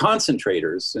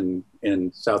concentrators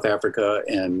in South Africa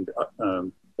and,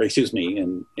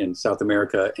 in South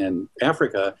America and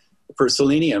Africa for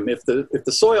selenium. If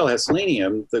the soil has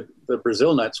selenium, the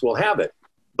Brazil nuts will have it.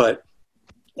 But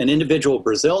an individual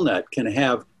Brazil nut can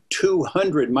have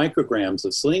 200 micrograms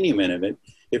of selenium in it.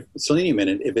 If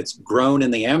it's grown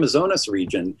in the Amazonas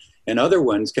region, and other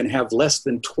ones can have less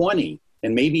than 20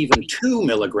 and maybe even 2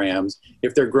 milligrams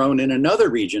if they're grown in another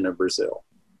region of Brazil.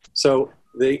 So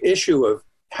the issue of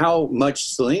how much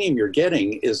selenium you're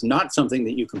getting is not something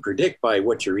that you can predict by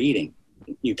what you're eating.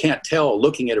 You can't tell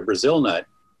looking at a Brazil nut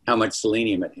how much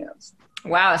selenium it has.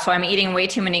 Wow, so I'm eating way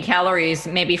too many calories,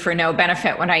 maybe for no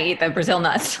benefit when I eat the Brazil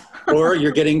nuts. Or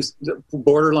you're getting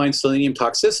borderline selenium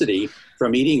toxicity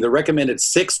from eating the recommended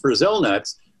 6 Brazil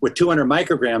nuts with 200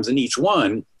 micrograms in each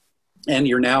one, and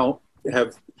you're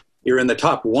in the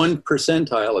top 1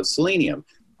 percentile of selenium.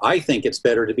 I think it's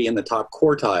better to be in the top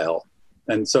quartile.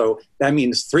 And so that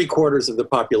means 3/4 of the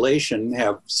population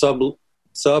have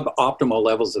suboptimal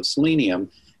levels of selenium.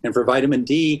 And for vitamin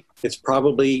D, it's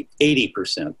probably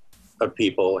 80% of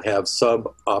people have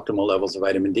suboptimal levels of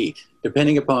vitamin D,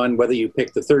 depending upon whether you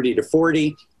pick the 30 to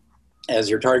 40 as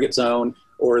your target zone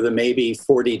or the maybe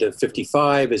 40 to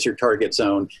 55 as your target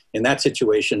zone. In that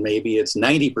situation, maybe it's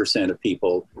 90% of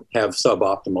people have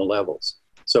suboptimal levels.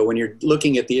 So when you're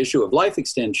looking at the issue of life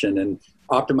extension and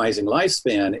optimizing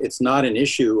lifespan, it's not an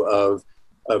issue of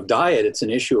diet, it's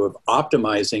an issue of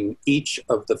optimizing each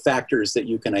of the factors that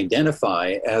you can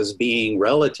identify as being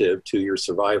relative to your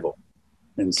survival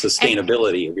and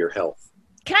sustainability of your health.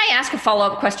 Can I ask a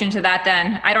follow-up question to that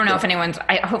then? I don't know if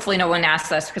hopefully no one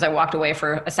asked this because I walked away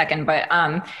for a second, but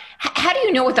how do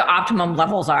you know what the optimum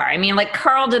levels are? I mean, like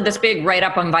Carl did this big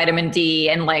write-up on vitamin D,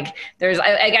 and like there's,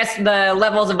 I guess the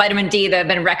levels of vitamin D that have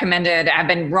been recommended have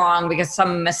been wrong because of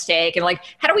some mistake. And like,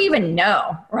 how do we even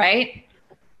know, right?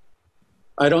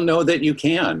 I don't know that you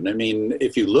can. I mean,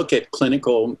 if you look at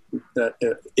clinical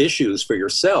issues for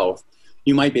yourself,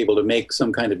 you might be able to make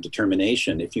some kind of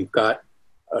determination if you've got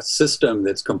a system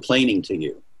that's complaining to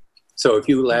you. So if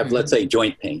you have, let's say,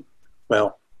 joint pain,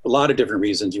 well, a lot of different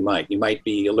reasons you might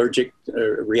be allergic,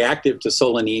 reactive to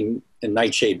solanine and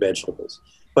nightshade vegetables,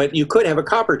 but you could have a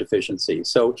copper deficiency.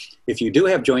 So if you do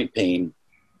have joint pain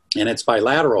and it's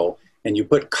bilateral and you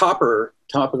put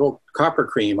topical copper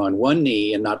cream on one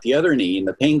knee and not the other knee, and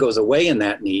the pain goes away in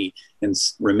that knee and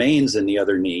remains in the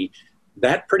other knee,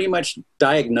 that pretty much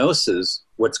diagnoses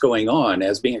what's going on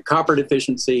as being a copper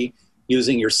deficiency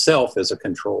using yourself as a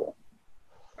control.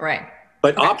 Right.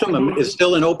 But optimum is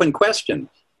still an open question.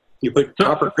 You put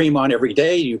copper cream on every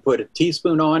day, you put a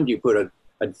teaspoon on, you put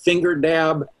a finger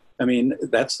dab. I mean,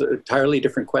 that's an entirely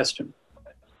different question.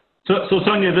 So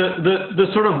Sonia, the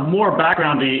sort of more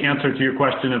backgroundy answer to your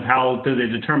question of how do they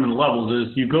determine the levels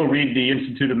is you go read the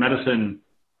Institute of Medicine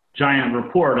giant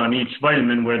report on each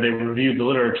vitamin where they reviewed the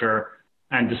literature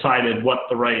and decided what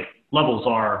the right levels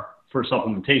are for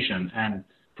supplementation. And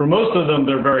for most of them,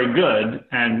 they're very good.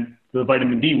 And the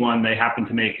vitamin D one, they happen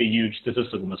to make a huge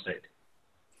statistical mistake.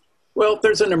 Well,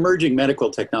 there's an emerging medical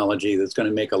technology that's going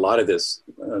to make a lot of this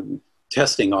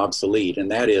testing obsolete, and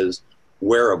that is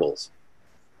wearables.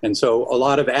 And so a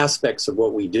lot of aspects of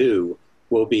what we do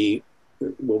will be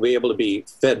able to be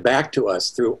fed back to us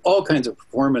through all kinds of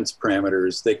performance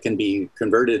parameters that can be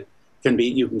converted,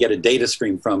 you can get a data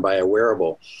stream from by a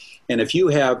wearable. And if you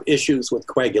have issues with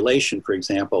coagulation, for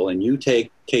example, and you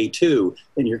take K2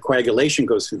 and your coagulation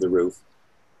goes through the roof,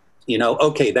 you know,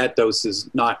 okay, that dose is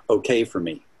not okay for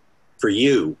me, for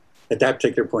you at that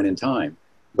particular point in time.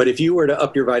 But if you were to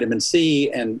up your vitamin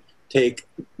C and take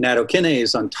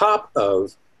nattokinase on top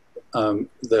of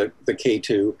the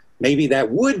K2, maybe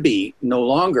that would be no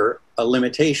longer a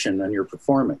limitation on your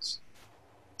performance.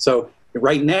 So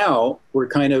right now, we're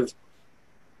kind of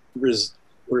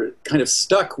we're kind of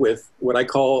stuck with what I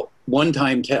call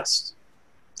one-time tests.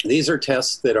 These are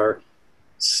tests that are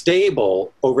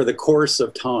stable over the course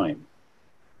of time.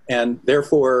 And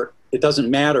therefore, it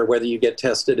doesn't matter whether you get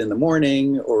tested in the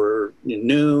morning or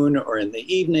noon or in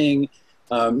the evening.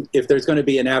 If there's going to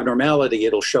be an abnormality,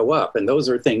 it'll show up. And those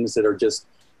are things that are just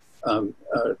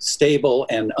stable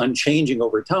and unchanging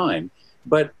over time.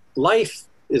 But life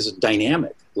is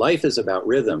dynamic. Life is about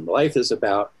rhythm. Life is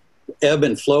about ebb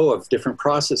and flow of different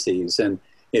processes. And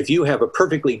if you have a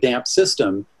perfectly damped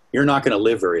system, you're not going to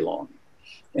live very long.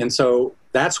 And so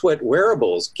that's what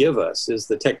wearables give us, is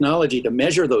the technology to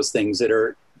measure those things that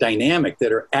are dynamic,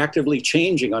 that are actively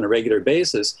changing on a regular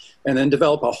basis, and then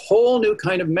develop a whole new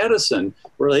kind of medicine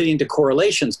relating to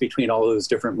correlations between all those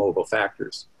different mobile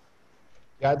factors.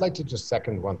 Yeah, I'd like to just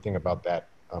second one thing about that,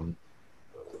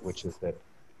 which is that,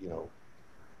 you know,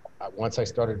 once I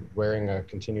started wearing a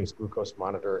continuous glucose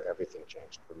monitor, everything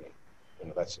changed for me. You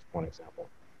know, that's just one example.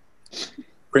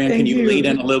 Grant, can you lean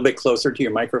in a little bit closer to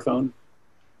your microphone?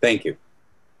 Thank you.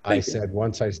 I said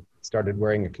once I started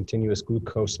wearing a continuous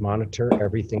glucose monitor,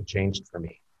 everything changed for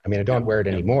me. I mean, I don't wear it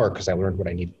anymore because I learned what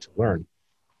I needed to learn.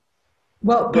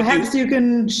 Well, perhaps you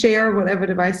can share whatever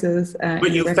devices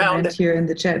you recommend here in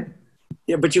the chat.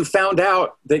 Yeah, but you found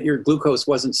out that your glucose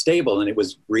wasn't stable and it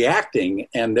was reacting,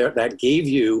 and that gave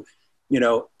you, you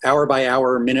know, hour by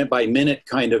hour, minute by minute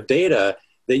kind of data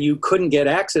that you couldn't get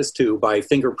access to by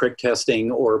finger prick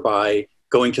testing or by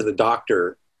going to the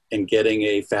doctor and getting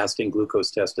a fasting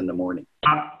glucose test in the morning.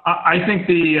 I think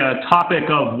the topic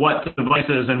of what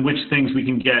devices and which things we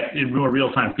can get in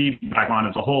real-time feedback on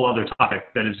is a whole other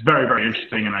topic that is very, very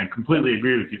interesting. And I completely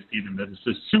agree with you, Stephen, that it's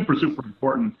just super, super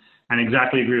important, and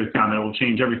exactly agree with John that it will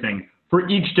change everything for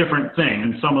each different thing.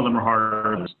 And some of them are harder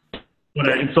than others. But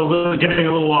it's getting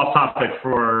a little off topic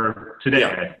for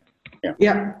today.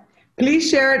 Yeah. Please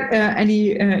share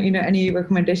any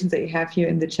recommendations that you have here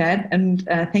in the chat. And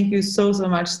thank you so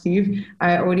much, Steve.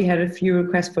 I already had a few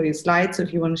requests for your slides, so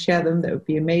if you want to share them, that would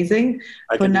be amazing.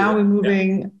 For now, we're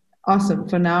moving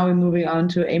on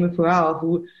to Amy Proal,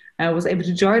 who was able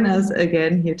to join us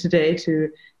again here today to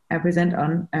present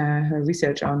on her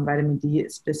research on vitamin D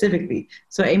specifically.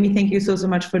 So Amy, thank you so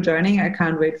much for joining. I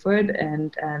can't wait for it.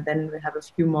 And then we'll have a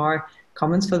few more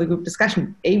comments for the group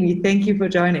discussion. Amy, thank you for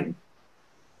joining.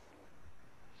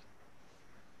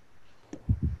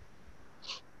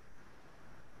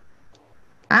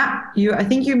 I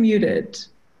think you're muted.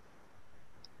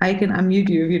 I can unmute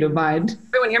you if you don't mind.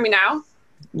 Everyone hear me now?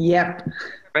 Yep.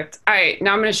 Perfect. All right,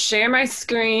 now I'm going to share my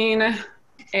screen,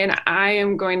 and I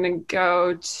am going to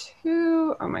go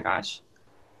to, oh my gosh,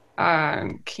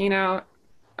 Keynote.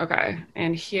 Okay,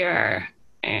 and here,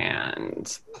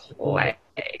 and play.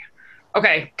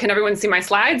 Okay, can everyone see my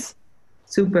slides?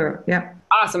 Super, yeah.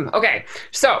 Awesome, okay.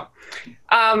 So,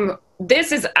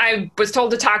 I was told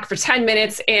to talk for 10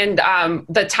 minutes, and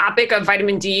the topic of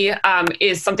vitamin D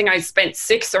is something I spent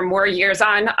 6 or more years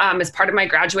on as part of my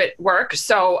graduate work.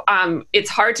 So it's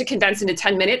hard to condense into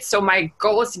 10 minutes. So my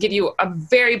goal is to give you a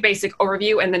very basic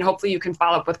overview, and then hopefully you can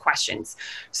follow up with questions.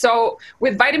 So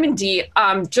with vitamin D,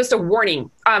 just a warning,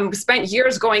 spent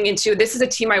years going into, this is a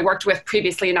team I worked with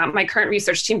previously, not my current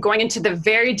research team, going into the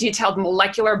very detailed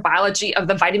molecular biology of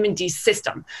the vitamin D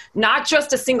system, not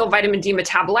just a single vitamin D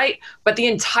metabolite, but the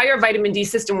entire vitamin D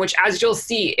system, which, as you'll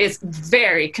see, is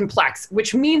very complex,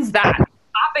 which means that the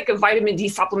topic of vitamin D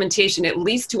supplementation, at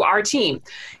least to our team,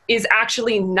 is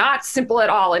actually not simple at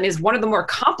all and is one of the more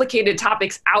complicated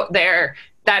topics out there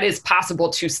that is possible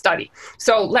to study.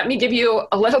 So let me give you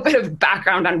a little bit of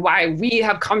background on why we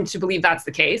have come to believe that's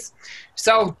the case.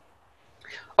 So,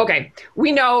 okay,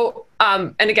 we know,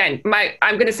 and again,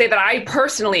 I'm going to say that I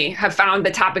personally have found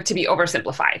the topic to be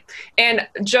oversimplified. And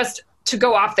just to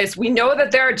go off this, we know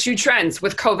that there are 2 trends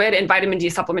with COVID and vitamin D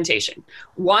supplementation.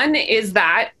 One is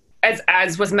that,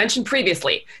 as was mentioned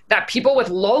previously, that people with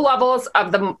low levels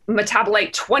of the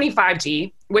metabolite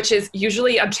 25D, which is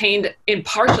usually obtained in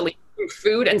partially through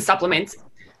food and supplements,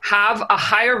 have a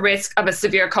higher risk of a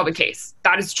severe COVID case.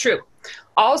 That is true.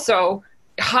 Also,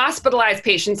 hospitalized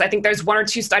patients, I think there's 1 or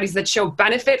 2 studies that show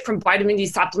benefit from vitamin D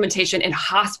supplementation in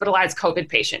hospitalized COVID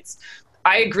patients.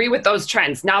 I agree with those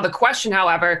trends. Now, the question,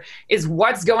 however, is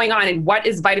what's going on and what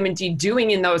is vitamin D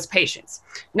doing in those patients?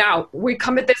 Now, we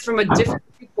come at this from a different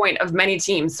viewpoint of many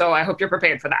teams, so I hope you're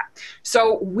prepared for that.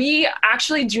 So we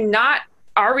actually do not,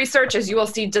 our research, as you will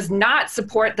see, does not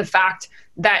support the fact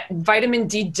that vitamin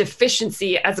D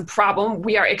deficiency as a problem.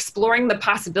 We are exploring the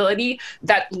possibility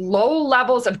that low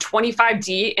levels of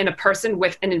 25D in a person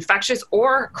with an infectious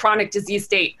or chronic disease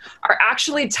state are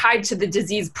actually tied to the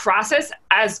disease process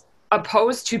as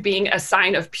opposed to being a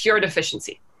sign of pure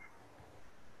deficiency.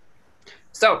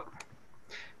 So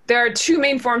there are two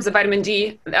main forms of vitamin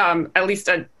D, at least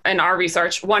in our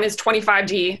research. One is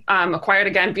 25D, acquired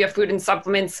again via food and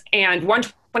supplements, and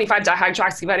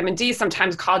 125-dihydroxy vitamin D,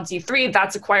 sometimes called D3,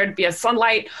 that's acquired via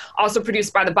sunlight, also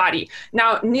produced by the body.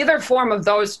 Now, neither form of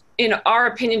those, in our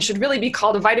opinion, should really be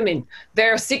called a vitamin.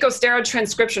 They're sequesteroid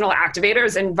transcriptional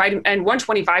activators, and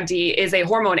 125D is a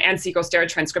hormone and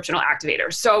sequesteroid transcriptional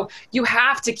activator. So you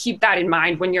have to keep that in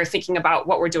mind when you're thinking about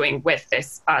what we're doing with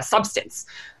this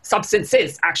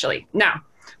substances, actually. Now,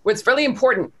 what's really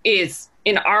important is,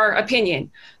 in our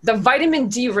opinion, the vitamin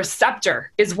D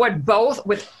receptor is what both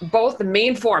the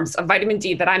main forms of vitamin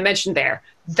D that I mentioned there,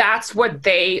 that's what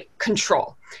they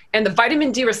control. And the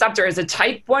vitamin D receptor is a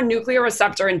type 1 nuclear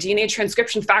receptor and DNA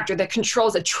transcription factor that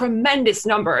controls a tremendous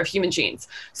number of human genes.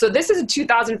 So this is a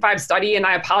 2005 study, and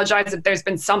I apologize if there's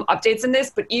been some updates in this,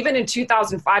 but even in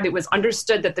 2005, it was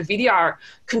understood that the VDR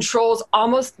controls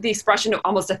the expression of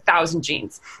almost 1,000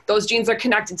 genes. Those genes are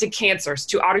connected to cancers,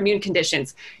 to autoimmune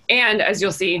conditions, and as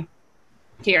you'll see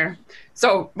here,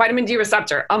 so vitamin D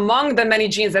receptor, among the many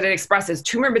genes that it expresses,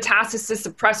 tumor metastasis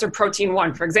suppressor protein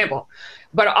 1, for example,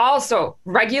 but also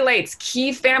regulates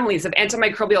key families of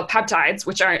antimicrobial peptides,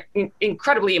 which are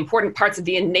incredibly important parts of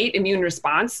the innate immune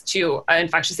response to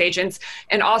infectious agents,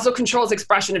 and also controls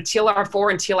expression of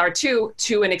TLR4 and TLR2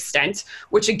 to an extent,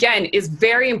 which again is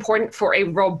very important for a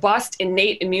robust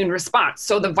innate immune response.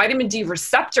 So the vitamin D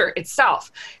receptor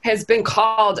itself has been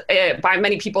called by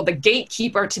many people the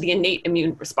gatekeeper to the innate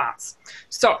immune response.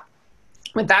 So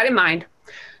with that in mind,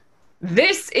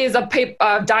 this is a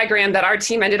diagram that our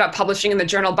team ended up publishing in the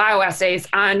journal Bioassays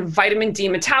on vitamin D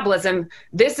metabolism.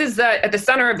 This is at the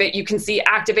center of it, you can see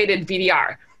activated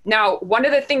VDR. Now, one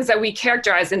of the things that we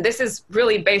characterize, and this is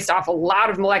really based off a lot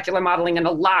of molecular modeling and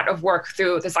a lot of work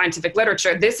through the scientific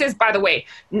literature. This is, by the way,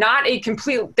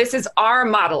 this is our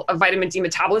model of vitamin D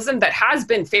metabolism that has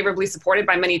been favorably supported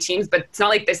by many teams, but it's not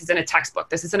like this is in a textbook.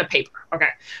 This is in a paper, okay?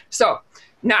 So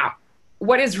now,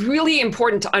 what is really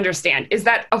important to understand is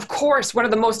that, of course, one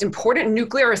of the most important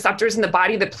nuclear receptors in the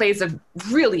body that plays a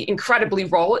really incredibly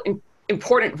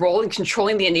important role in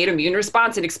controlling the innate immune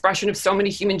response and expression of so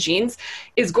many human genes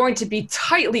is going to be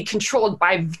tightly controlled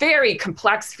by very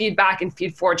complex feedback and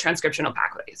feed-forward transcriptional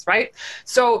pathways, right?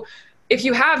 So if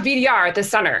you have VDR at the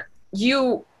center,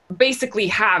 you basically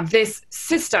have this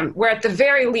system where at the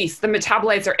very least the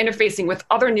metabolites are interfacing with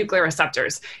other nuclear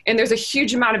receptors, and there's a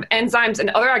huge amount of enzymes and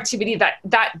other activity that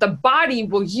the body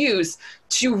will use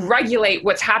to regulate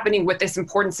what's happening with this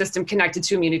important system connected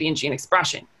to immunity and gene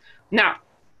expression. Now,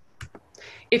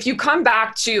 if you come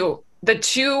back to the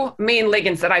two main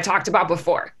ligands that I talked about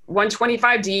before,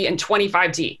 125D and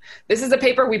 25D. This is a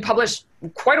paper we published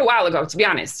quite a while ago, to be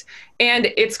honest. And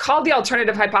it's called the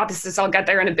alternative hypothesis. I'll get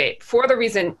there in a bit, for the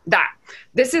reason that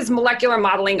this is molecular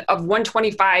modeling of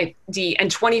 125D and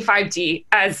 25D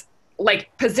as like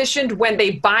positioned when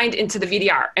they bind into the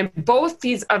VDR. And both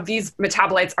of these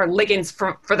metabolites are ligands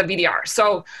for the VDR.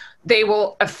 So they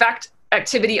will affect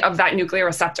activity of that nuclear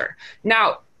receptor.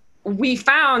 Now, we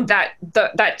found that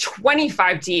that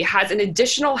 25D has an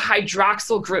additional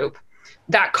hydroxyl group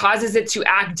that causes it to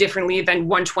act differently than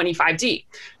 125D.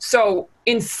 So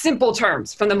in simple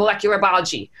terms, from the molecular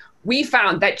biology, we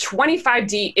found that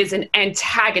 25D is an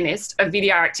antagonist of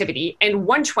VDR activity, and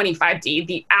 125D,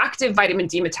 the active vitamin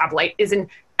D metabolite, is an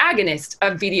agonist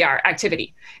of VDR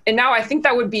activity. And now I think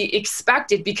that would be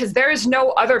expected because there is no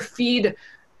other feed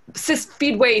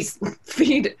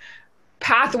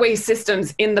pathway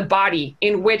systems in the body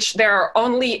in which there are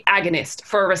only agonists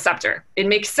for a receptor. It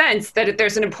makes sense that if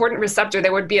there's an important receptor,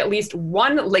 there would be at least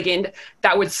one ligand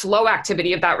that would slow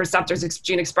activity of that receptor's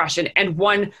gene expression and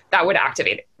one that would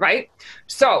activate it, right?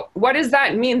 So what does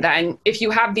that mean then if you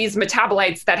have these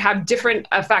metabolites that have different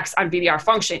effects on VDR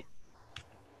function?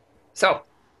 So,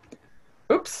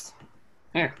 oops,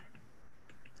 here.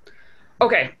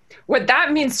 Okay, what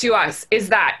that means to us is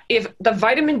that if the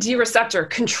vitamin D receptor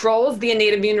controls the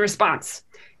innate immune response,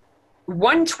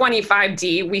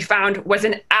 125D we found was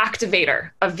an activator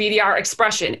of VDR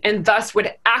expression and thus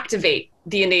would activate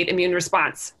the innate immune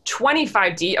response.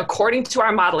 25D, according to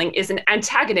our modeling, is an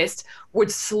antagonist,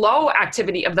 would slow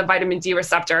activity of the vitamin D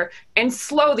receptor and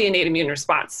slow the innate immune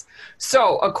response.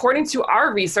 So according to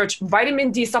our research,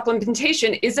 vitamin D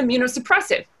supplementation is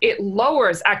immunosuppressive. It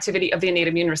lowers activity of the innate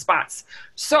immune response.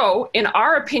 So in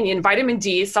our opinion, vitamin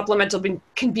D supplemental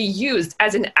can be used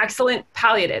as an excellent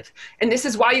palliative. And this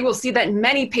is why you will see that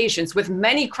many patients with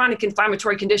many chronic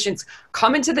inflammatory conditions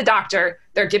come into the doctor,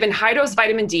 they're given high-dose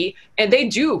vitamin D, and they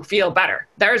do feel better.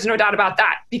 There is no doubt about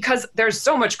that because there's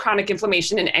so much chronic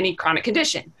inflammation in any chronic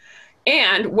condition.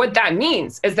 And what that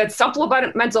means is that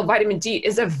supplemental vitamin D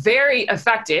is a very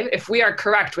effective, if we are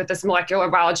correct with this molecular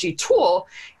biology tool,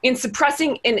 in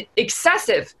suppressing an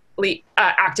excessively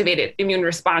activated immune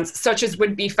response, such as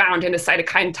would be found in a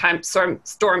cytokine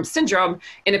storm syndrome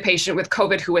in a patient with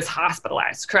COVID who is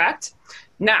hospitalized, correct?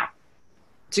 Now,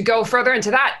 to go further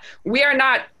into that, we are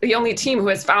not the only team who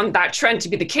has found that trend to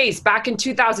be the case. Back in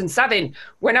 2007,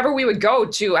 whenever we would go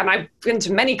to, and I've been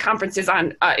to many conferences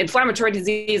on inflammatory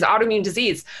disease, autoimmune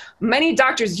disease, many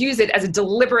doctors use it as a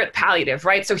deliberate palliative,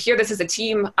 right? So here, this is a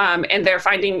team, and they're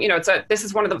finding, this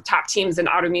is one of the top teams in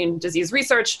autoimmune disease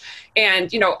research. And,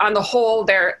 on the whole,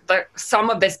 the sum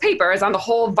of this paper is on the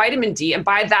whole vitamin D. And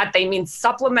by that, they mean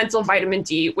supplemental vitamin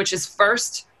D, which is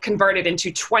first converted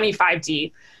into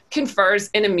 25D, confers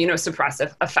an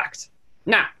immunosuppressive effect.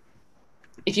 Now,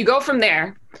 if you go from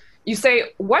there, you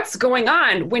say, what's going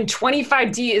on when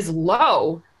 25D is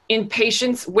low in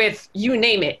patients with, you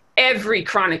name it, every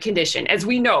chronic condition? As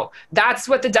we know, that's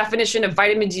what the definition of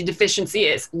vitamin D deficiency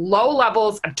is. Low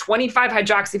levels of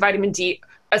 25-hydroxyvitamin D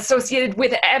associated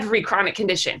with every chronic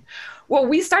condition. Well,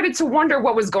 we started to wonder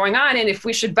what was going on and if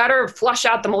we should better flush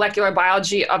out the molecular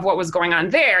biology of what was going on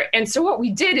there. And so what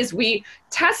we did is we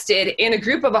tested in a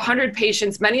group of 100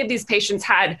 patients. Many of these patients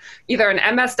had either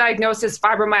an MS diagnosis,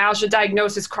 fibromyalgia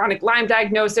diagnosis, chronic Lyme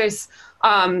diagnosis,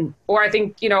 or I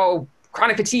think,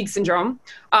 chronic fatigue syndrome.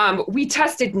 We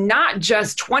tested not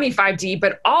just 25D,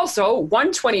 but also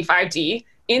 125D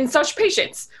in such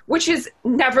patients, which is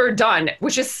never done,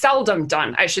 which is seldom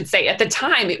done, I should say. At the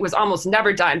time, it was almost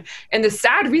never done. And the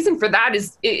sad reason for that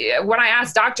is when I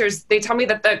ask doctors, they tell me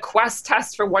that the Quest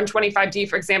test for 125D,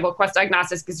 for example, Quest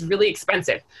Diagnostics, is really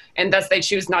expensive, and thus they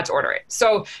choose not to order it.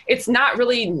 So it's not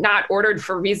really not ordered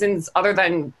for reasons other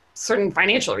than certain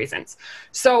financial reasons.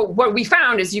 So what we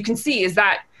found, as you can see, is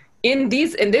that in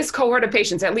this cohort of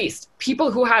patients, at least, people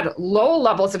who had low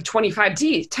levels of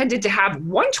 25D tended to have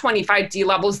 125D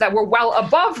levels that were well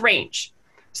above range.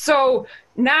 So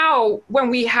now when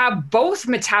we have both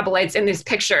metabolites in this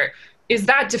picture, is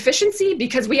that deficiency?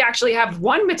 Because we actually have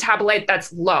one metabolite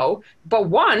that's low, but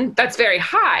one that's very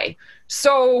high.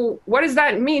 So what does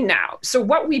that mean now? So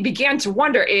what we began to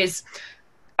wonder is,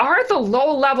 are the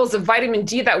low levels of vitamin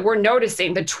D that we're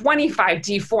noticing, the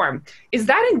 25D form, is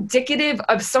that indicative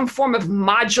of some form of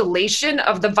modulation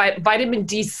of the vitamin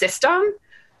D system,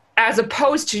 as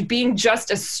opposed to being just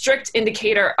a strict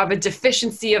indicator of a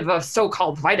deficiency of a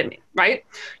so-called vitamin, right?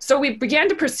 So we began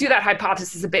to pursue that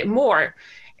hypothesis a bit more.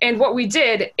 And what we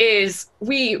did is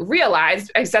we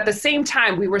realized, as at the same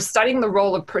time, we were studying the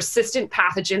role of persistent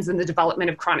pathogens in the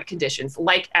development of chronic conditions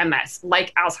like MS,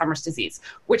 like Alzheimer's disease,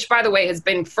 which, by the way, has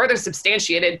been further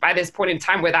substantiated by this point in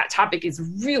time where that topic is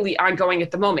really ongoing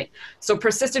at the moment. So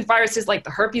persistent viruses like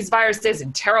the herpes viruses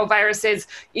and enteroviruses,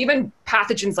 even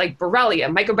pathogens like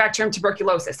Borrelia, Mycobacterium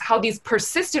tuberculosis, how these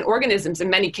persistent organisms in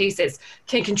many cases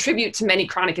can contribute to many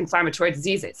chronic inflammatory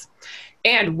diseases.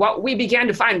 And what we began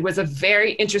to find was a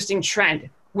very interesting trend,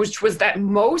 which was that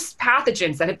most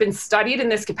pathogens that have been studied in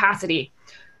this capacity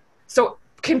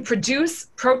can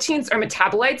produce proteins or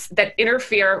metabolites that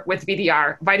interfere with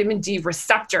VDR, vitamin D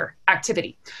receptor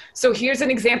activity. So here's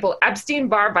an example.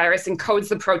 Epstein-Barr virus encodes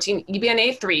the protein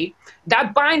EBNA3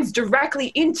 that binds directly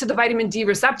into the vitamin D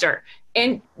receptor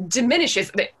and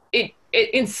diminishes it.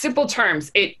 In simple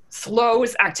terms, it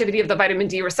slows activity of the vitamin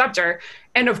D receptor.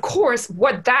 And of course,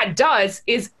 what that does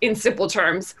is, in simple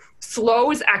terms,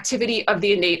 slows activity of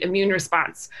the innate immune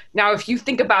response. Now, if you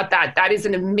think about that, that is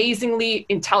an amazingly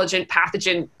intelligent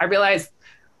pathogen, I realize,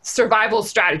 survival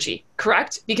strategy,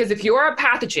 correct? Because if you're a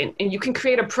pathogen and you can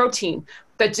create a protein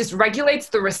that just regulates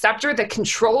the receptor that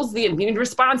controls the immune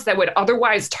response that would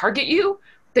otherwise target you,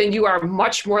 then you are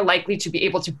much more likely to be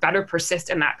able to better persist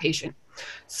in that patient.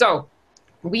 So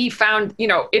we found,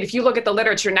 if you look at the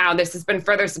literature now, this has been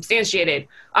further substantiated.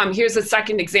 Here's a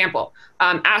second example.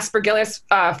 Aspergillus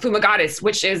fumigatus,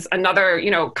 which is another,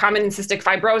 common in cystic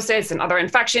fibrosis and other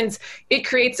infections. It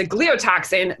creates a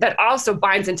gliotoxin that also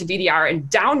binds into VDR and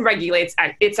downregulates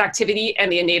its activity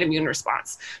and the innate immune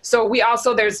response. So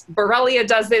there's Borrelia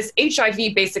does this.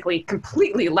 HIV basically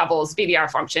completely levels VDR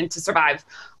function to survive.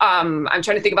 I'm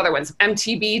trying to think of other ones.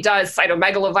 MTB does,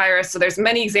 cytomegalovirus. So there's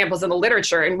many examples in the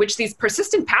literature in which these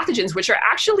persistent pathogens, which are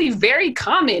actually very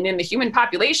common in the human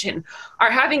population, are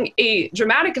having a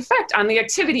dramatic effect on the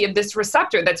activity of this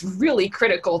receptor that's really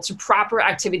critical to proper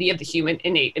activity of the human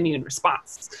innate immune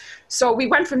response. So we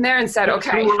went from there and said,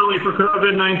 okay. Too early for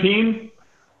COVID-19?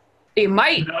 It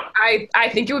might. I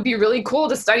think it would be really cool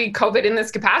to study COVID in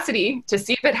this capacity. To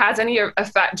see if it has any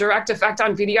direct effect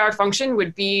on VDR function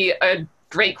would be a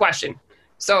great question.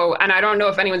 So, and I don't know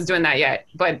if anyone's doing that yet,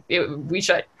 but we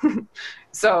should.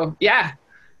 So, yeah.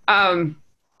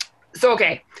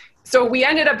 Okay. So we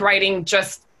ended up writing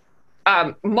just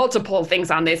multiple things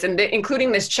on this, and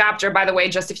including this chapter, by the way,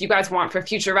 just if you guys want for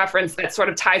future reference, that sort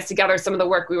of ties together some of the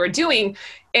work we were doing.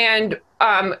 And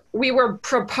we were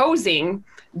proposing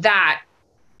that,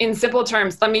 in simple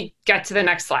terms, let me get to the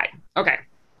next slide. Okay.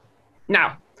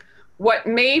 Now, what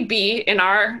may be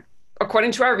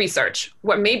according to our research,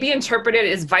 what may be interpreted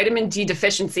as vitamin D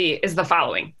deficiency is the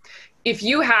following. If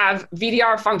you have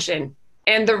VDR function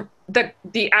and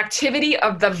the activity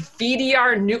of the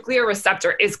VDR nuclear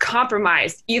receptor is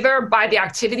compromised either by the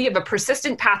activity of a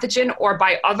persistent pathogen or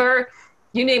by other,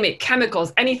 you name it,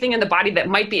 chemicals, anything in the body that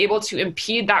might be able to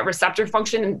impede that receptor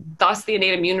function and thus the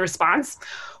innate immune response,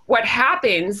 what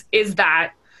happens is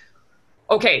that,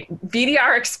 okay,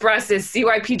 VDR expresses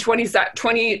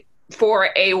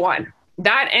CYP24A1.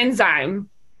 That enzyme,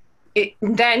 it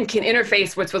then can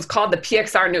interface with what's called the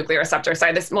PXR nuclear receptor.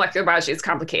 Sorry, this molecular biology is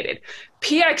complicated.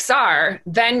 PXR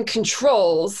then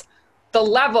controls the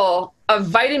level of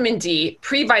vitamin D.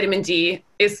 Pre-vitamin D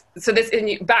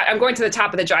I'm going to the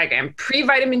top of the diagram.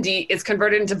 Pre-vitamin D is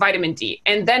converted into vitamin D.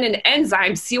 And then an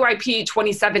enzyme,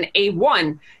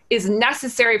 CYP27A1, is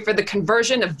necessary for the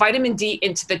conversion of vitamin D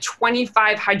into the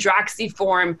 25-hydroxy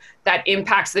form that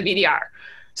impacts the VDR.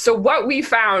 So what we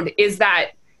found is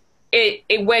that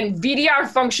when VDR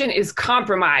function is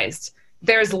compromised,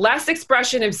 there's less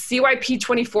expression of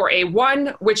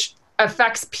CYP24A1, which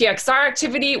affects PXR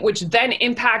activity, which then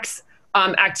impacts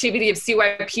activity of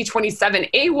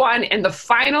CYP27A1. And the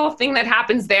final thing that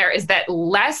happens there is that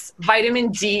less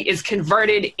vitamin D is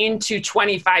converted into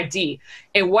 25D.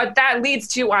 And what that leads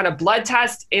to on a blood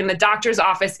test in the doctor's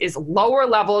office is lower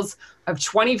levels of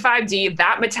 25D,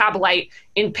 that metabolite,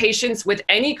 in patients with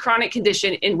any chronic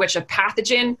condition in which a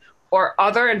pathogen or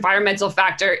other environmental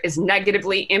factor is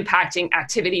negatively impacting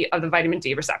activity of the vitamin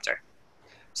D receptor.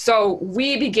 So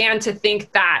we began to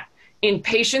think that in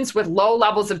patients with low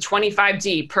levels of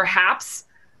 25D, perhaps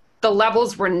the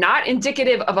levels were not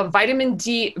indicative of a vitamin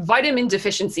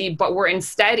deficiency, but were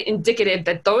instead indicative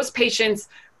that those patients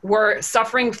were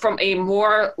suffering from a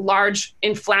more large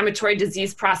inflammatory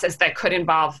disease process that could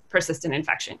involve persistent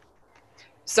infection.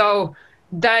 So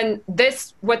then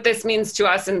what this means to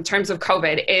us in terms of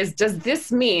COVID is, does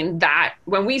this mean that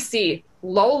when we see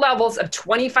low levels of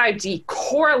 25D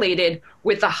correlated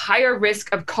with a higher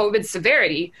risk of COVID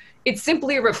severity, it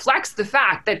simply reflects the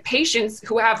fact that patients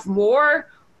who have more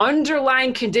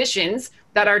underlying conditions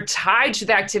that are tied to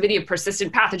the activity of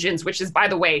persistent pathogens, which is, by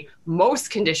the way,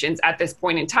 most conditions at this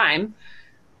point in time,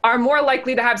 are more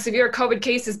likely to have severe COVID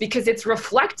cases because it's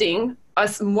reflecting a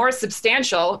more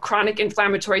substantial chronic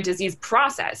inflammatory disease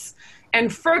process.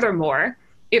 And furthermore,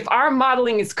 if our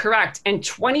modeling is correct and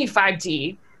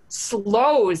 25D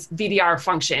slows VDR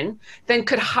function, then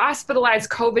could hospitalized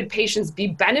COVID patients be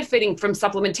benefiting from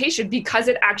supplementation because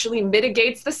it actually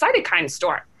mitigates the cytokine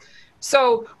storm?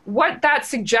 So what that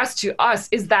suggests to us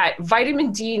is that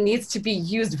vitamin D needs to be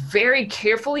used very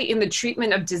carefully in the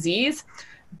treatment of disease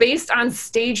based on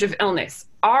stage of illness.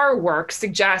 Our work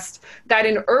suggests that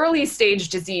in early stage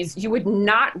disease, you would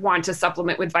not want to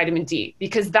supplement with vitamin D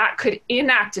because that could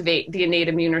inactivate the innate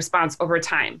immune response over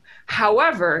time.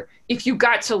 However, if you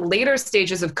got to later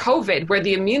stages of COVID where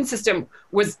the immune system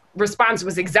response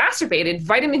was exacerbated,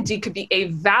 vitamin D could be a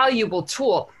valuable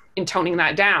tool in toning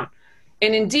that down.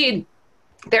 And indeed,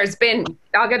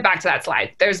 I'll get back to that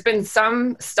slide. There's been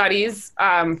some studies,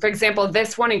 for example,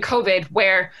 this one in COVID,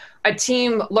 where a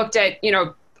team looked at,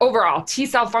 overall T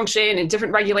cell function and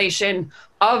different regulation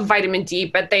of vitamin D,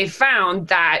 but they found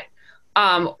that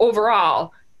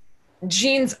overall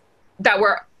genes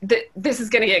this is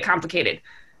going to get complicated.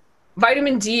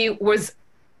 Vitamin D was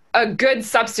a good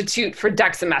substitute for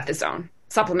dexamethasone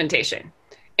supplementation.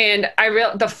 And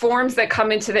the forms that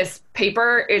come into this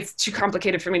paper, it's too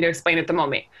complicated for me to explain at the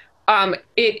moment.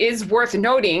 It is worth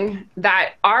noting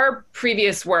that our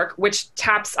previous work, which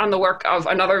taps on the work of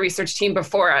another research team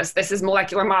before us, this is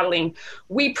molecular modeling,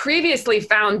 we previously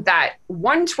found that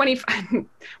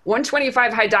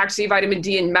 125 hydroxy vitamin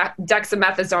D and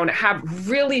dexamethasone have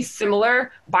really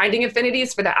similar binding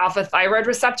affinities for the alpha thyroid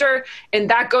receptor. And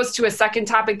that goes to a second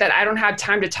topic that I don't have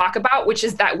time to talk about, which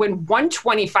is that when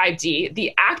 125D,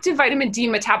 the active vitamin D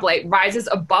metabolite, rises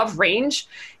above range,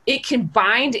 it can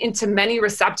bind into many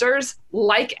receptors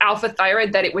like alpha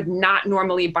thyroid that it would not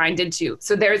normally bind into.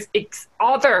 So there's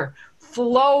other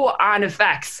flow-on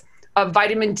effects of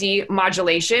vitamin D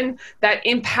modulation that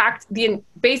impact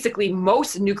basically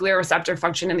most nuclear receptor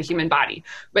function in the human body.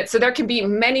 So there can be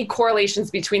many correlations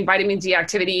between vitamin D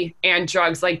activity and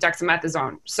drugs like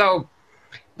dexamethasone. So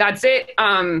that's it.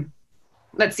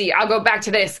 Let's see, I'll go back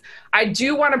to this. I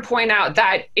do want to point out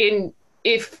that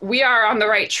if we are on the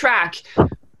right track,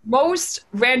 most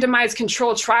randomized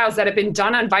controlled trials that have been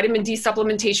done on vitamin D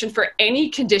supplementation for any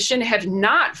condition have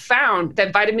not found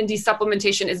that vitamin D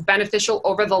supplementation is beneficial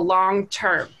over the long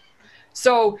term.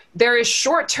 So there is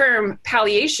short-term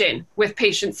palliation with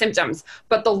patient symptoms,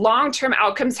 but the long-term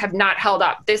outcomes have not held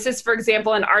up. This is, for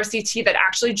example, an RCT that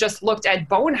actually just looked at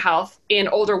bone health in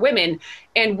older women,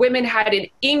 and women had an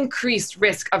increased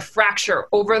risk of fracture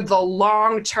over the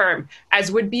long term, as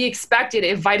would be expected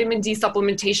if vitamin D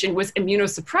supplementation was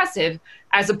immunosuppressive,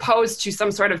 as opposed to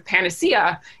some sort of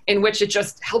panacea in which it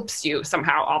just helps you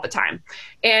somehow all the time.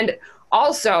 And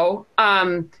also,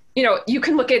 you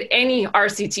can look at any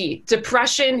RCT,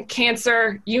 depression,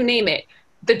 cancer, you name it.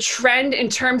 The trend in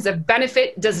terms of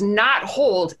benefit does not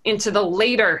hold into the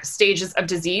later stages of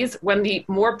disease when the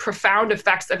more profound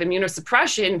effects of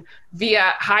immunosuppression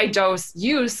via high dose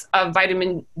use of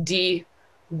vitamin D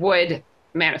would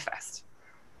manifest.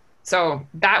 So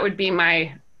that would be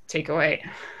my takeaway,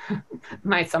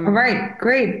 my summary. All right,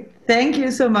 great. Thank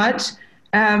you so much.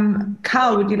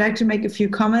 Carl, would you like to make a few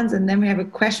comments? And then we have a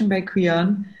question by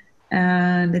Creon.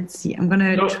 Let's see, I'm going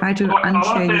to try to unshare. I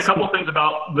want to say a couple things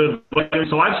about the vitamin.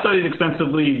 So I've studied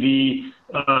extensively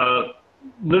the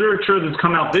literature that's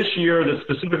come out this year that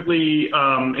specifically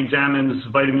examines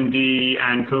vitamin D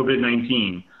and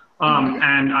COVID-19.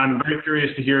 And I'm very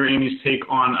curious to hear Amy's take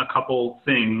on a couple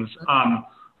things.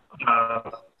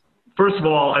 First of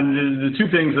all, and the two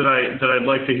things that I'd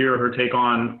like to hear her take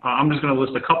on, I'm just going to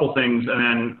list a couple things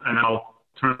and I'll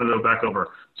turn it back over.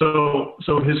 So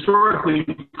historically,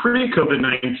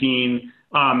 pre-COVID-19,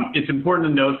 it's important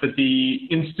to note that the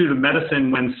Institute of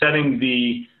Medicine, when setting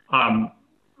the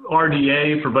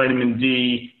RDA for vitamin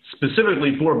D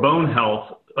specifically for bone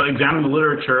health, examined the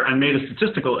literature and made a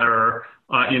statistical error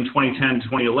in 2010 to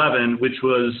 2011, which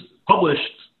was published.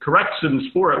 Corrections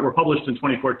for it were published in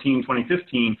 2014,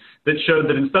 2015, that showed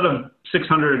that instead of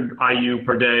 600 IU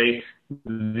per day,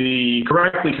 the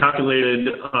correctly calculated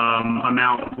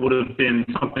amount would have been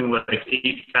something like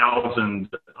 8,000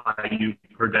 IU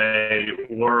per day,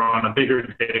 or on a bigger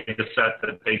data set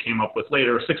that they came up with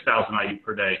later, 6,000 IU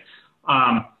per day.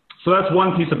 So that's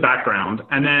one piece of background.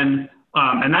 And then,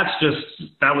 and that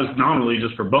was nominally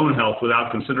just for bone health without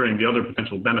considering the other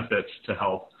potential benefits to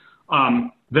health.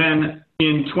 Then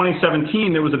in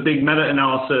 2017, there was a big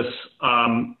meta-analysis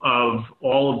of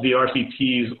all of the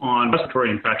RCTs on respiratory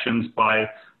infections by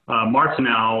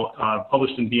Martineau,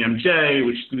 published in BMJ,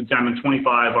 which examined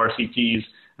 25 RCTs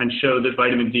and showed that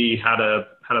vitamin D had a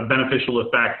beneficial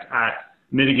effect at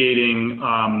mitigating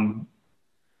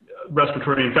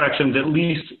respiratory infections, at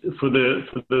least for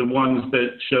the ones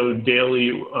that showed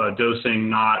daily dosing,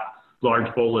 not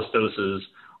large bolus doses.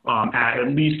 At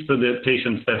least for the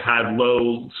patients that had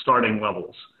low starting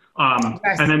levels.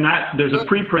 And then there's a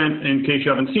preprint, in case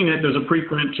you haven't seen it, there's a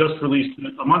preprint just released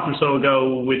a month or so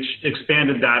ago, which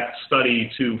expanded that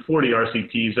study to 40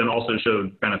 RCTs and also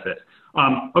showed benefit.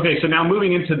 Okay, so now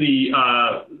moving into the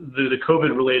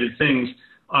COVID-related things,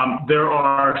 there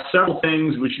are several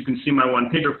things which you can see my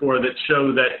one-pager for that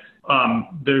show that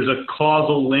there's a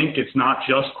causal link. It's not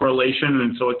just correlation,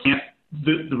 and so it can't.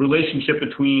 The relationship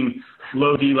between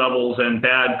low D levels and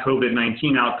bad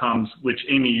COVID-19 outcomes, which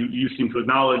Amy, you seem to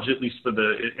acknowledge, at least for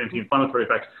the anti-inflammatory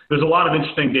effects. There's a lot of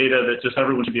interesting data that just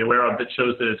everyone should be aware of that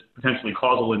shows that it's potentially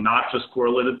causal and not just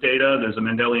correlative data. There's a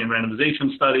Mendelian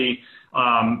randomization study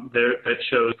that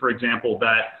shows, for example,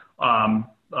 that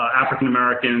African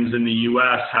Americans in the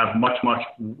US have much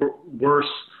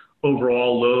worse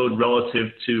overall load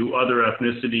relative to other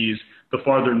ethnicities the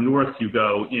farther north you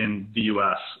go in the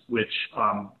US, which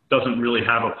doesn't really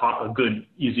have a good,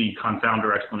 easy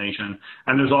confounder explanation.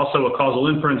 And there's also a causal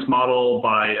inference model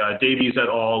by Davies et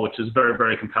al., which is very,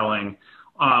 very compelling.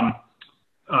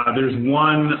 There's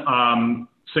one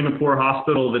Singapore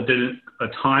hospital that did a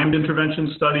timed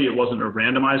intervention study. It wasn't a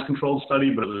randomized controlled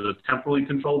study, but it was a temporally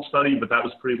controlled study, but that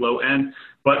was pretty low end.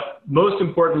 But most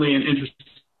importantly and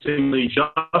interestingly,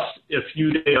 just a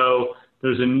few days ago,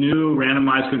 there's a new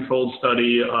randomized controlled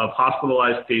study of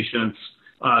hospitalized patients,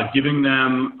 giving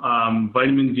them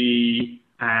vitamin D,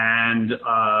 and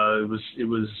it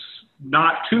was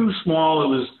not too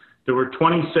small. There were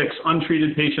 26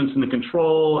 untreated patients in the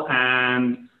control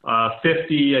and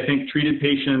 50, I think, treated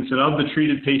patients. And of the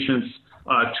treated patients,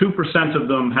 2% of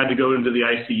them had to go into the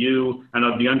ICU, and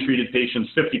of the untreated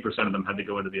patients, 50% of them had to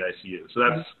go into the ICU. So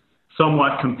that's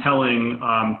somewhat compelling.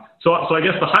 So I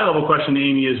guess the high-level question,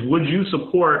 Amy, is would you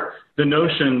support the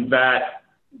notion that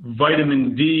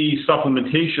vitamin D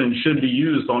supplementation should be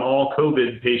used on all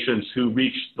COVID patients who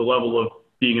reach the level of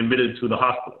being admitted to the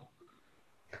hospital?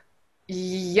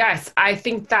 Yes, I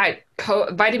think that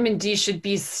vitamin D should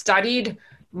be studied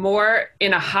more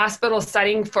in a hospital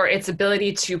setting for its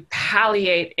ability to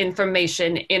palliate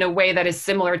inflammation in a way that is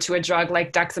similar to a drug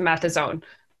like dexamethasone.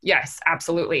 Yes,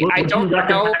 absolutely. Would I don't you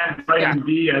recommend know vitamin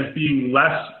D as being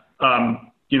less,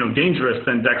 dangerous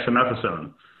than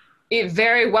dexamethasone? It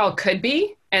very well could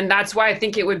be. And that's why I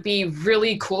think it would be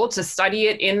really cool to study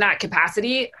it in that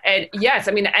capacity. And yes,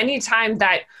 I mean, anytime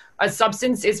that a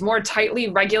substance is more tightly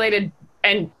regulated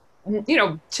and,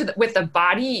 with the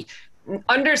body,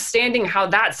 understanding how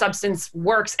that substance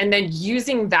works and then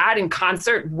using that in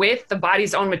concert with the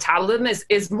body's own metabolism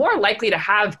is more likely to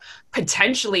have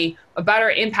potentially a better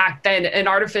impact than an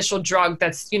artificial drug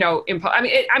that's,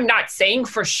 I'm not saying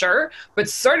for sure, but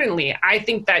certainly I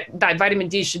think that vitamin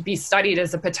D should be studied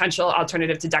as a potential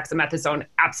alternative to dexamethasone.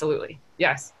 Absolutely.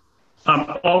 Yes.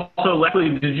 Also,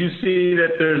 Leslie, did you see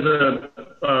that there's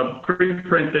a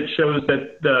preprint that shows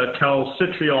that the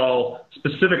calcitriol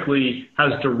specifically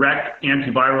has direct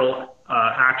antiviral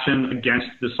action against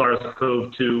the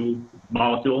SARS-CoV-2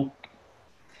 molecule?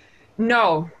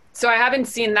 No. So I haven't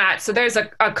seen that. So there's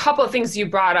a couple of things you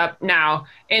brought up now.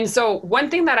 And so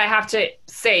one thing that I have to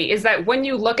say is that when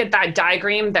you look at that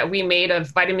diagram that we made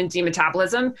of vitamin D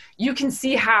metabolism, you can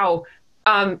see how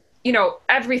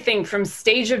everything from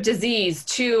stage of disease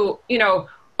to,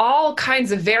 all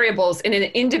kinds of variables in an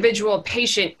individual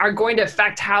patient are going to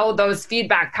affect how those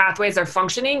feedback pathways are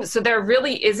functioning. So there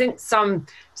really isn't some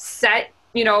set,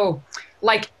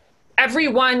 like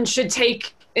everyone should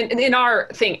take, in our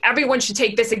thing, everyone should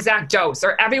take this exact dose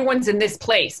or everyone's in this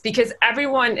place because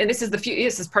everyone, and this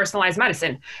is personalized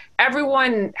medicine.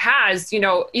 Everyone has,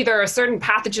 either a certain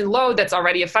pathogen load that's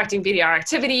already affecting VDR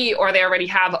activity, or they already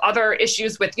have other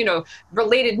issues with,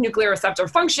 related nuclear receptor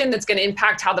function that's going to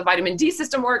impact how the vitamin D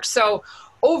system works. So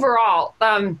overall,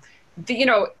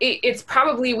 it's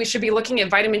probably, we should be looking at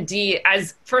vitamin D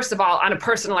as, first of all, on a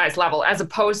personalized level, as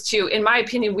opposed to, in my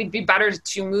opinion, we'd be better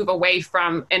to move away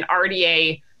from an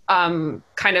RDA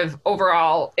kind of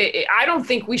overall. I don't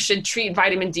think we should treat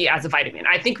vitamin D as a vitamin.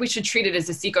 I think we should treat it as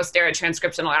a sequesteroid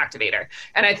transcriptional activator.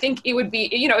 And I think it would be,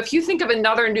 if you think of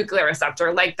another nuclear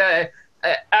receptor like the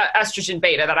estrogen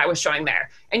beta that I was showing there,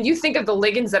 and you think of the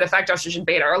ligands that affect estrogen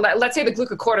beta, or let's say the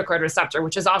glucocorticoid receptor,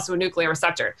 which is also a nuclear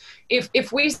receptor.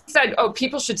 If we said,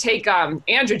 people should take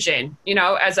androgen,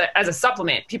 as a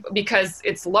supplement, because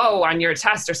it's low on your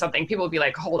test or something, people would be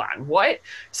like, hold on, what?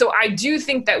 So I do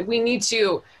think that we need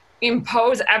to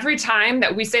impose, every time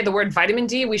that we say the word vitamin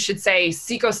D, we should say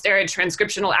sequesteroid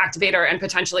transcriptional activator and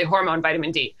potentially hormone vitamin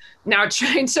D. Now,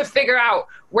 trying to figure out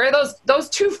where those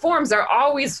two forms are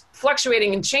always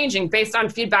fluctuating and changing based on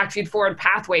feed-forward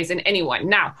pathways in anyone.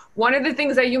 Now, one of the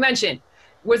things that you mentioned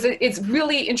was it's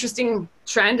really interesting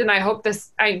trend, and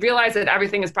I realize that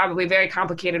everything is probably very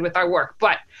complicated with our work,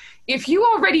 but if you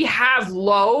already have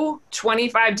low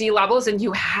 25D levels and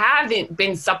you haven't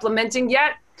been supplementing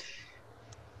yet,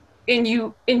 and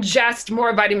you ingest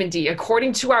more vitamin D,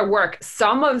 according to our work,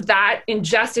 some of that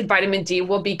ingested vitamin D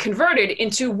will be converted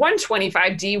into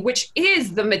 125D, which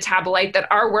is the metabolite that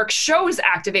our work shows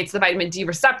activates the vitamin D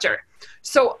receptor.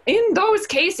 So in those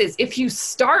cases, if you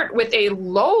start with a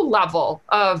low level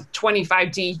of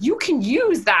 25D, you can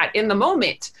use that in the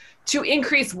moment to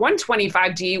increase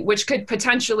 125D, which could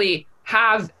potentially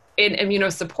have an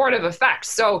immunosupportive effect.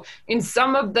 So in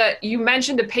you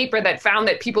mentioned a paper that found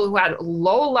that people who had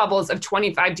low levels of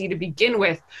 25D to begin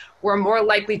with were more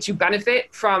likely to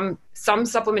benefit from some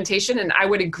supplementation. And I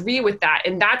would agree with that.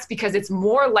 And that's because it's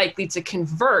more likely to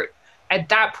convert at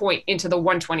that point into the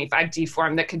 125D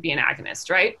form that could be an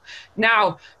agonist, right?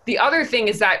 Now, the other thing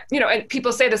is that, and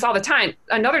people say this all the time,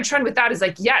 another trend with that is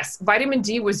like, yes, vitamin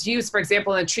D was used, for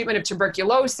example, in the treatment of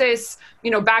tuberculosis,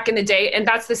 back in the day. And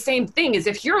that's the same thing, is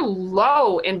if you're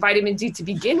low in vitamin D to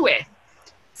begin with,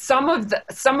 some of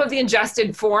the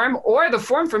ingested form or the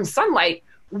form from sunlight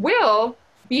will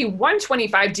be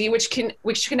 125D,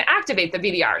 which can activate the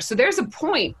VDR. So there's a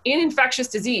point in infectious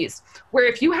disease where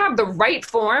if you have the right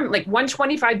form, like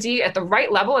 125D at the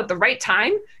right level at the right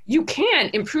time, you can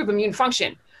improve immune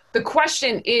function. The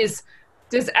question is,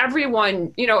 does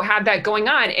everyone, have that going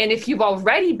on? And if you've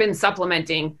already been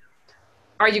supplementing,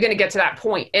 are you going to get to that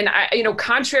point? And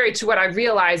contrary to what I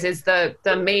realize is the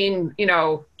main,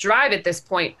 drive at this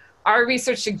point, our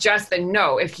research suggests that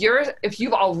no, if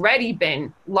you've already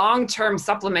been long-term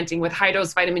supplementing with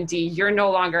high-dose vitamin D, you're no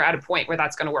longer at a point where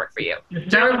that's going to work for you.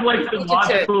 It sounds like the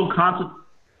logical consequence.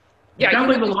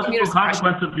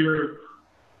 Of your.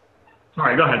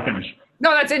 Sorry, go ahead, finish.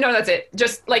 No, that's it.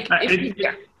 Just like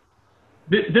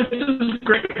This is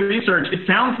great research. It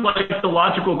sounds like the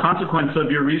logical consequence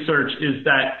of your research is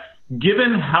that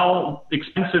given how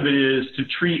expensive it is to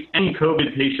treat any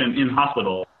COVID patient in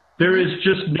hospital, there is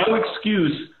just no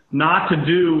excuse not to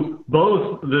do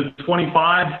both the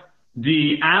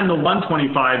 25D and the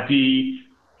 125D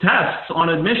tests on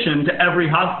admission to every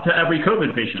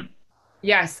COVID patient.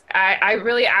 Yes, I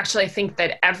really actually think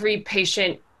that every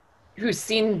patient who's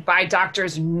seen by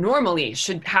doctors normally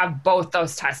should have both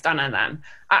those tests done on them.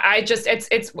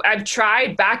 I've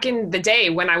tried back in the day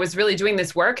when I was really doing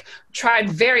this work, tried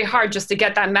very hard just to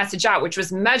get that message out, which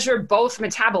was measure both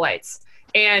metabolites.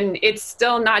 And it's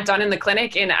still not done in the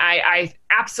clinic. And I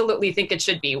absolutely think it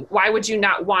should be. Why would you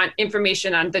not want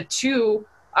information on the two,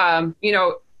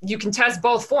 you can test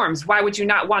both forms. Why would you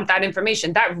not want that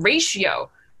information? That ratio,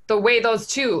 the way those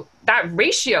two, that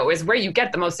ratio is where you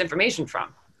get the most information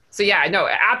from. So yeah, no,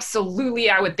 absolutely.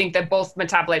 I would think that both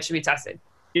metabolites should be tested.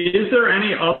 Is there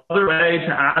any other way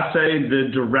to assay the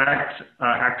direct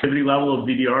activity level of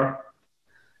VDR?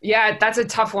 Yeah, that's a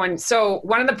tough one. So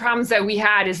one of the problems that we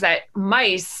had is that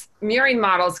mice, murine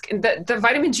models, the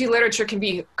vitamin G literature can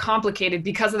be complicated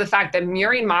because of the fact that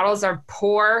murine models are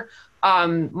poor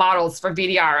models for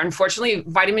VDR. Unfortunately,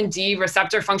 vitamin D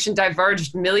receptor function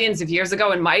diverged millions of years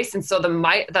ago in mice. And so the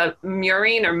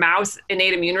murine or mouse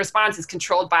innate immune response is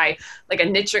controlled by like a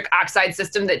nitric oxide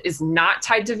system that is not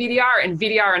tied to VDR, and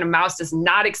VDR in a mouse does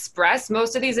not express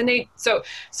most of these innate. So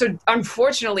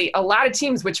unfortunately, a lot of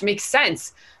teams, which makes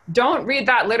sense, don't read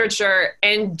that literature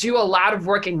and do a lot of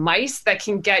work in mice that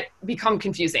can become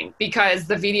confusing because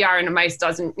the VDR in a mice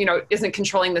isn't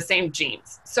controlling the same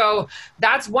genes. So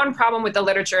that's one problem with the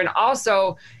literature. And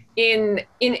also in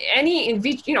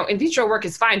vitro work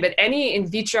is fine, but any in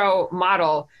vitro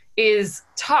model is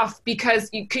tough because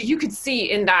you could see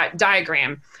in that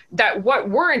diagram that what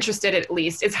we're interested in, at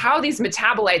least, is how these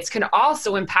metabolites can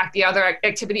also impact the other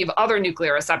activity of other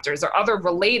nuclear receptors or other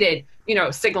related,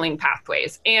 signaling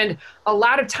pathways. And a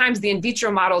lot of times the in vitro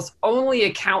models only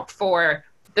account for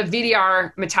the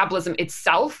VDR metabolism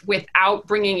itself without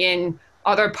bringing in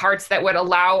other parts that would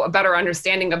allow a better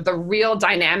understanding of the real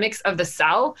dynamics of the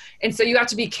cell. And so you have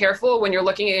to be careful when you're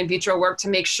looking at in vitro work to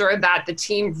make sure that the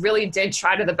team really did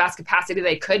try to the best capacity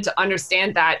they could to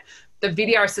understand that the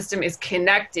VDR system is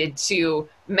connected to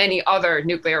many other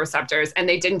nuclear receptors, and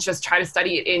they didn't just try to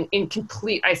study it in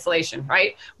complete isolation,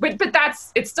 right? But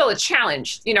it's still a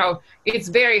challenge. It's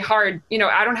very hard.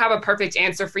 I don't have a perfect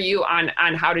answer for you on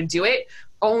how to do it,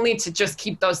 only to just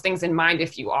keep those things in mind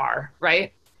if you are,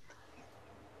 right?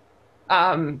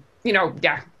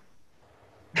 Yeah.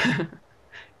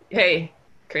 Hey,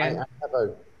 Korean.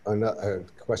 I have a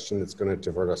question that's going to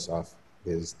divert us off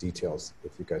his details,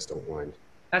 if you guys don't mind.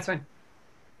 That's fine.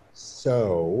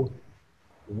 So,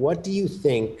 what do you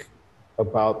think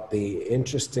about the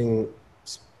interesting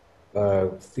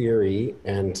theory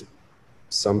and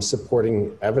some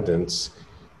supporting evidence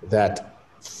that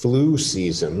flu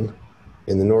season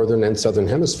in the northern and southern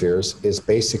hemispheres is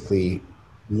basically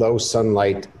low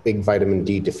sunlight, big vitamin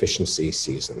D deficiency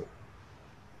season?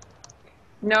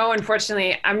 No,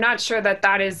 unfortunately, I'm not sure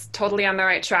that is totally on the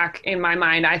right track in my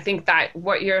mind. I think that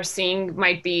what you're seeing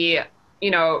might be,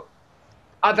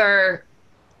 other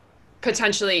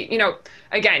potentially,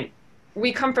 again,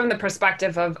 we come from the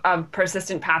perspective of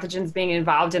persistent pathogens being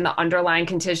involved in the underlying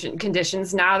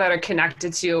conditions now that are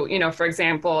connected to, for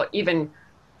example, even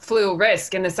flu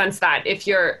risk, in the sense that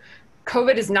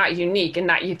COVID is not unique in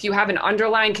that if you have an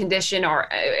underlying condition or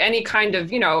any kind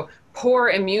of, poor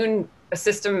immune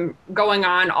system going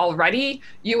on already,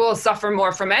 you will suffer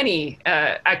more from any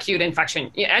acute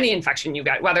infection, any infection you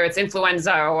get, whether it's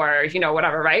influenza or,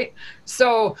 whatever, right?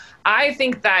 So I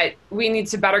think that we need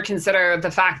to better consider the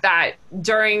fact that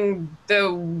during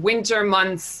the winter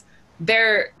months,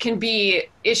 there can be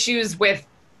issues with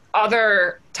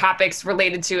other topics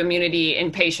related to immunity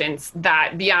in patients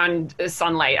that beyond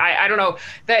sunlight. I don't know,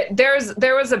 that there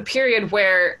was a period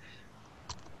where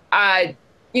a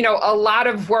lot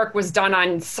of work was done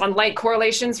on sunlight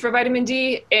correlations for vitamin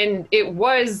D. And it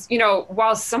was,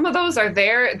 while some of those are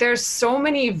there's so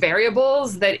many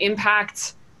variables that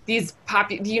impact these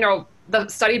the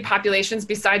studied populations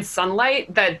besides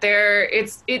sunlight that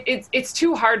it's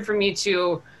too hard for me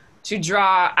to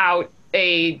draw out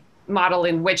a model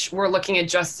in which we're looking at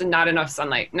just not enough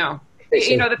sunlight. No. The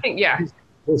thing, yeah.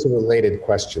 It's a related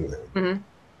question then. Mm-hmm.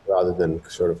 Rather than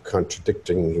sort of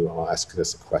contradicting you, I'll ask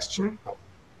this a question. Mm-hmm.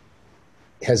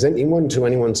 Has anyone, to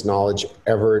anyone's knowledge,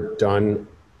 ever done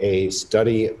a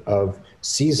study of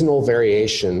seasonal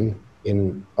variation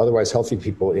in otherwise healthy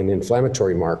people in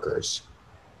inflammatory markers?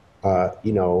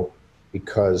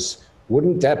 Because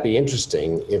wouldn't that be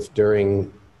interesting if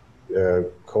during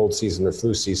cold season or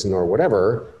flu season or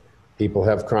whatever, people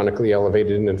have chronically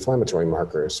elevated inflammatory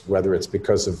markers, whether it's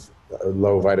because of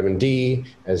low vitamin D,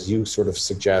 as you sort of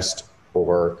suggest,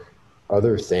 or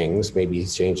other things, maybe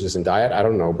changes in diet, I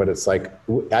don't know, but it's like,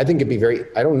 I think it'd be very,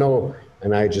 I don't know,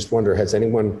 and I just wonder, has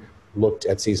anyone looked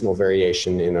at seasonal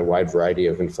variation in a wide variety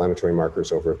of inflammatory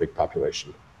markers over a big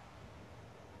population?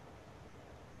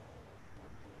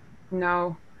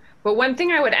 No. But one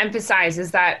thing I would emphasize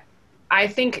is that I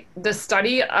think the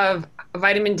study of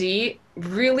vitamin D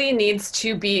really needs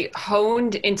to be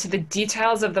honed into the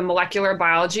details of the molecular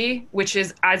biology, which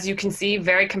is, as you can see,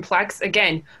 very complex.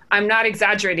 Again, I'm not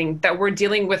exaggerating that we're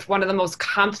dealing with one of the most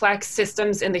complex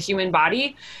systems in the human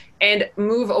body, and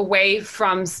move away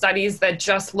from studies that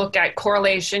just look at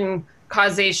correlation,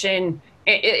 causation,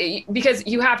 because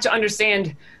you have to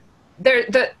understand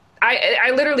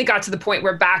I literally got to the point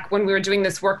where back when we were doing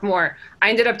this work more,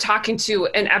 I ended up talking to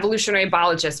an evolutionary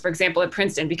biologist, for example, at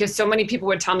Princeton, because so many people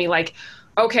would tell me like,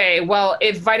 okay, well,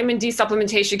 if vitamin D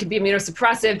supplementation could be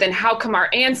immunosuppressive, then how come our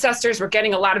ancestors were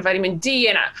getting a lot of vitamin D?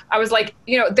 And I was like,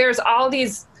 there's all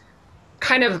these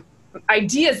kind of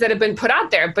ideas that have been put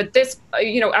out there, but this,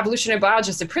 evolutionary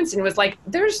biologist at Princeton was like,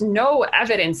 there's no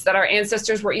evidence that our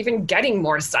ancestors were even getting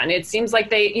more sun. It seems like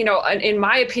they, in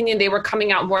my opinion, they were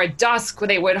coming out more at dusk where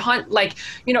they would hunt,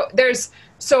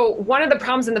 so one of the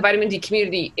problems in the vitamin D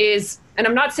community is, and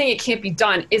I'm not saying it can't be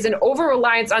done, is an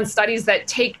over-reliance on studies that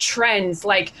take trends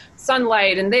like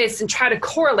sunlight and this and try to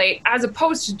correlate, as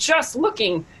opposed to just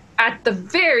looking at the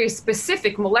very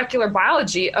specific molecular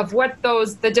biology of what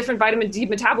the different vitamin D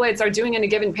metabolites are doing in a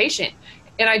given patient.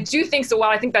 And I do think, so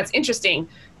while I think that's interesting,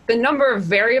 the number of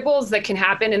variables that can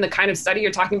happen in the kind of study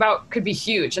you're talking about could be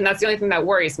huge. And that's the only thing that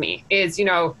worries me is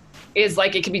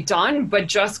like it could be done, but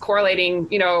just correlating,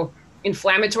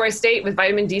 inflammatory state with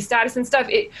vitamin D status and stuff.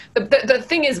 The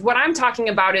thing is, what I'm talking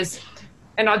about is,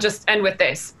 and I'll just end with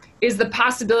this, is the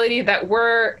possibility that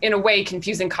we're, in a way,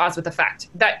 confusing cause with effect.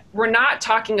 That we're not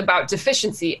talking about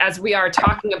deficiency as we are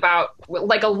talking about,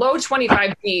 like a low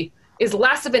 25D is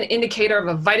less of an indicator of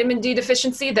a vitamin D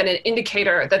deficiency than an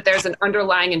indicator that there's an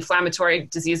underlying inflammatory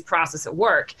disease process at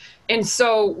work. And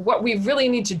so what we really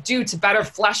need to do to better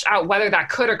flesh out whether that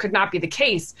could or could not be the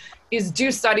case is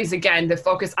do studies, again, that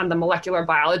focus on the molecular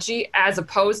biology as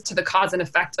opposed to the cause and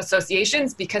effect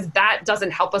associations, because that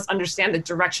doesn't help us understand the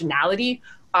directionality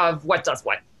of what does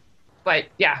what. But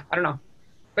yeah, I don't know.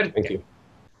 But thank you.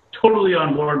 Totally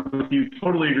on board with you,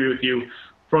 totally agree with you.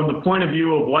 From the point of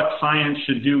view of what science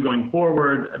should do going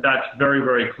forward, that's very,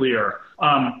 very clear.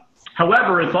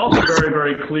 However, it's also very,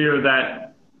 very clear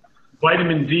that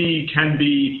vitamin D can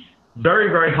be very,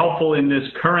 very helpful in this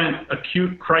current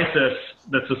acute crisis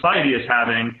that society is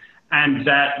having, and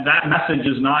that message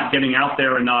is not getting out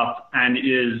there enough, and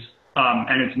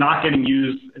it's not getting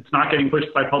used, it's not getting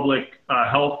pushed by public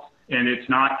health, and it's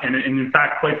not, and in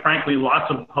fact, quite frankly, lots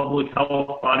of public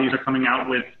health bodies are coming out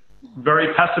with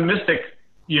very pessimistic,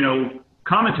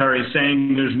 commentary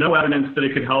saying there's no evidence that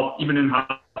it could help even in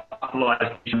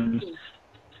hospitalized patients.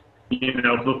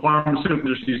 The pharmaceutical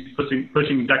industry is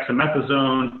pushing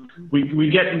dexamethasone.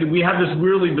 We have this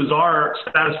really bizarre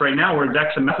status right now where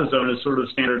dexamethasone is sort of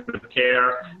standard of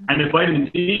care. And if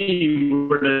vitamin D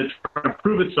were to try to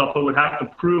prove itself, it would have to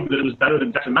prove that it was better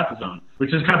than dexamethasone,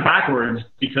 which is kind of backwards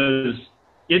because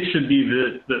it should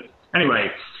be anyway.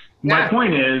 My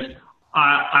point is,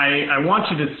 I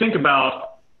want you to think about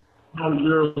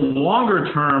your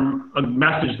longer term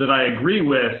message that I agree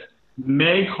with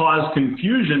may cause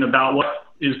confusion about what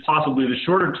is possibly the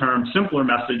shorter term, simpler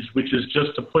message, which is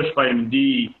just to push vitamin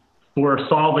D for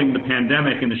solving the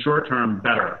pandemic in the short term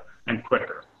better and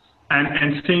quicker.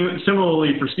 And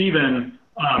similarly for Stephen,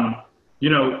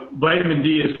 vitamin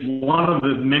D is one of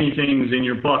the many things in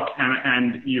your book,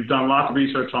 and you've done lots of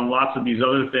research on lots of these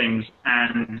other things,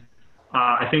 and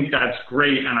I think that's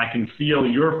great, and I can feel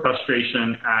your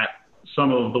frustration at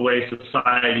some of the way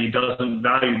society doesn't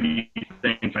value these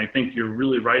things. I think you're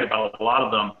really right about a lot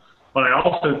of them. But I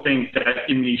also think that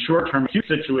in the short-term acute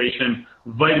situation,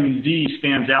 vitamin D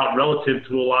stands out relative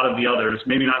to a lot of the others,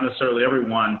 maybe not necessarily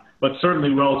everyone, but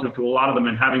certainly relative to a lot of them,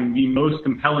 and having the most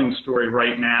compelling story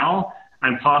right now,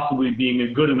 and possibly being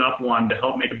a good enough one to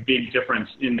help make a big difference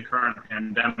in the current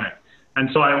pandemic. And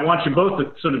so I want you both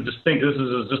to sort of just think, this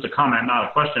is just a comment, not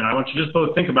a question. I want you to just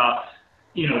both think about,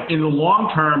 in the long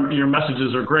term, your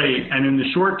messages are great. And in the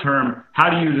short term, how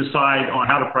do you decide on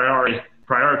how to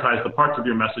prioritize the parts of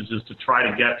your messages to try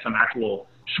to get some actual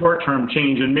short-term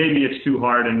change? And maybe it's too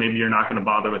hard and maybe you're not going to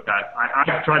bother with that.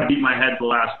 I've tried to beat my head for the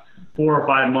last 4 or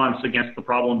 5 months against the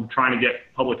problem of trying to get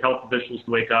public health officials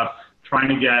to wake up, trying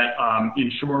to get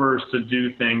insurers to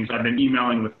do things. I've been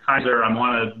emailing with Kaiser. I'm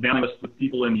on a mailing list with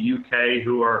people in the UK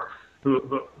who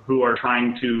are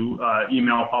trying to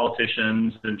email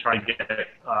politicians and try to get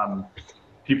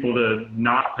people to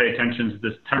not pay attention to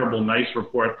this terrible NICE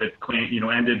report that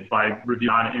ended by review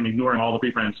on and ignoring all the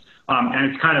preprints.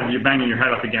 And it's kind of, you're banging your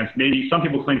head up against, maybe some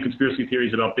people claim conspiracy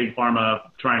theories about big pharma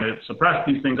trying to suppress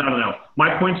these things. I don't know.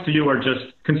 My points to you are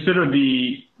just consider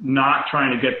the not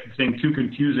trying to get the thing too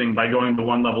confusing by going to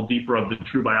one level deeper of the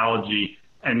true biology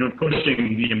and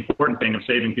pushing the important thing of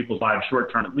saving people's lives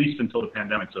short term, at least until the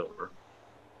pandemic's over.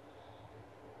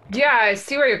 Yeah, I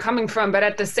see where you're coming from, but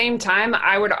at the same time,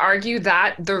 I would argue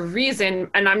that the reason,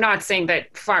 and I'm not saying that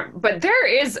but there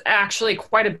is actually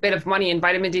quite a bit of money in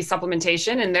vitamin D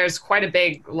supplementation, and there's quite a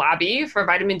big lobby for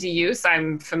vitamin D use.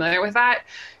 I'm familiar with that.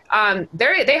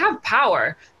 They have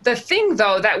power. The thing,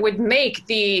 though, that would make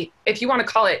the, if you want to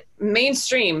call it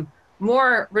mainstream,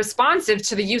 more responsive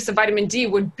to the use of vitamin D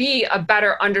would be a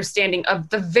better understanding of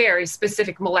the very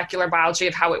specific molecular biology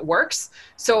of how it works.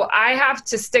 So I have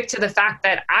to stick to the fact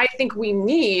that I think we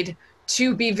need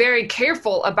to be very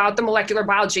careful about the molecular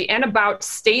biology and about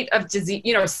state of disease,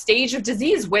 stage of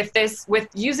disease with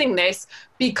using this,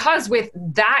 because with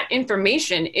that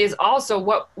information is also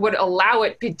what would allow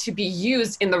it to be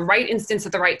used in the right instance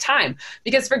at the right time.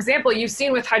 Because, for example, you've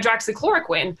seen with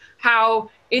hydroxychloroquine how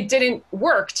it didn't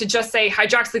work to just say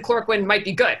hydroxychloroquine might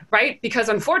be good, right? Because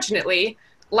unfortunately,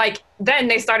 then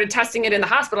they started testing it in the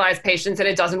hospitalized patients and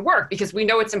it doesn't work because we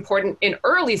know it's important in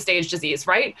early stage disease,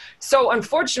 right? So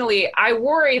unfortunately, I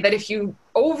worry that if you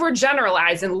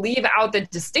overgeneralize and leave out the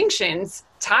distinctions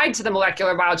tied to the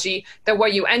molecular biology, that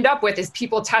what you end up with is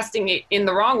people testing it in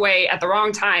the wrong way at the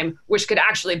wrong time, which could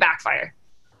actually backfire.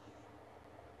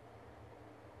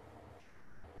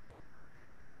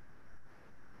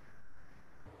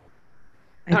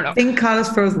 I think Carl is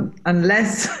frozen,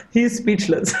 unless he's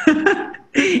speechless,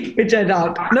 which I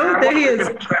doubt. No, there he is.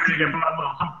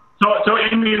 So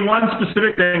in the one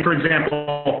specific thing, for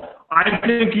example, I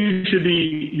think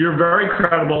you're very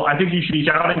credible. I think you should be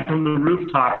shouting from the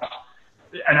rooftops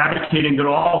and advocating that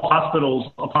all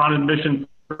hospitals upon admission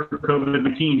for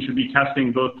COVID-19 should be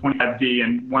testing both 25D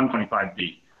and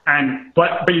 125D.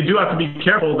 But you do have to be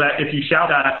careful that if you shout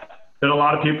that a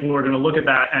lot of people are going to look at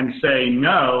that and say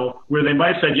no, where they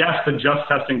might have said yes to just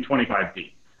testing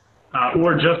 25D.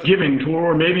 Or just giving,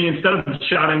 or maybe instead of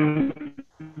shouting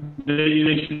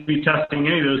they should be testing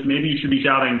any of those, maybe you should be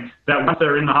shouting that once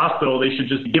they're in the hospital, they should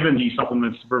just be given these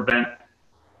supplements to prevent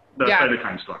the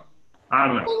cytokine storm. I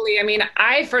don't know. Totally. I mean,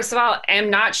 I, first of all,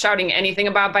 am not shouting anything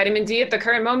about vitamin D at the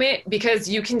current moment, because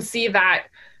you can see that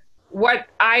what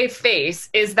I face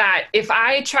is that if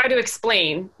I try to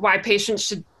explain why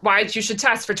you should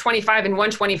test for 25 and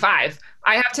 125,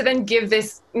 I have to then give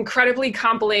this incredibly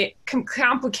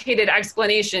complicated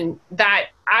explanation that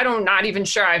I'm not even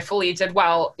sure I fully did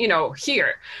well,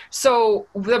 here. So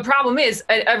the problem is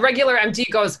a regular MD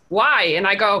goes, why? And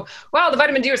I go, well, the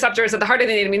vitamin D receptor is at the heart of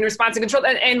the innate immune response and control.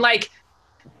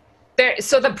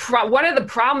 One of the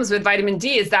problems with vitamin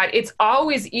D is that it's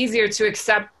always easier to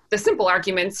accept the simple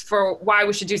arguments for why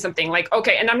we should do something. Like,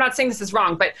 okay, and I'm not saying this is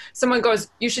wrong, but someone goes,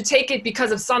 you should take it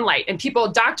because of sunlight. And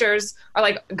doctors are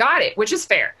like, got it, which is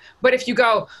fair. But if you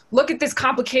go, look at this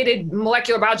complicated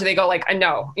molecular biology, they go like, I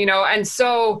know, and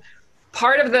so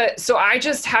so I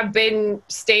just have been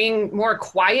staying more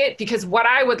quiet, because what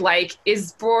I would like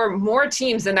is for more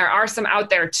teams, and there are some out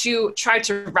there, to try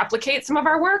to replicate some of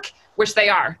our work, which they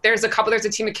are. There's a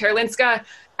team at Karolinska,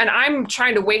 and I'm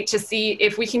trying to wait to see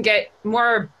if we can get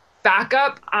more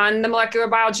backup on the molecular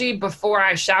biology before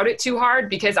I shout it too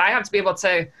hard, because I have to be able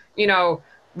to,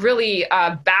 really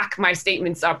back my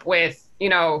statements up with,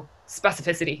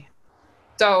 specificity.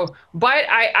 So, but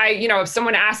I if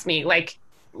someone asked me,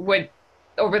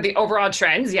 over the overall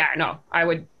trends, I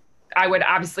would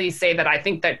obviously say that I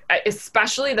think that,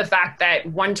 especially the fact that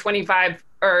 125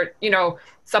 or,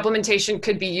 supplementation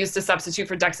could be used to substitute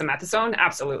for dexamethasone,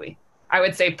 absolutely. I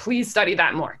would say, please study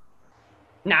that more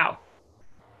now.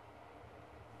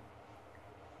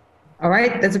 All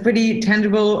right, that's a pretty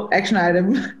tangible action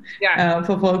item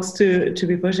for folks to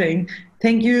be pushing.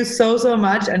 Thank you so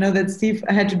much. I know that Steve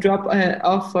had to drop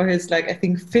off for his, I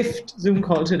think, 5th Zoom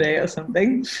call today or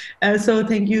something. So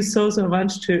thank you so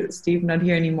much to Steve, not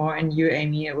here anymore, and you,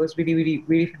 Amy. It was really, really,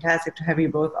 really fantastic to have you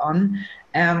both on.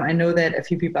 I know that a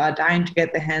few people are dying to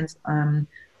get their hands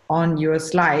on your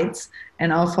slides,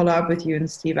 and I'll follow up with you and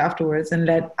Steve afterwards, and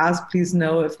let us please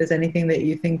know if there's anything that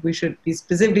you think we should be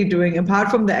specifically doing apart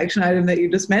from the action item that you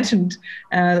just mentioned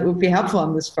that would be helpful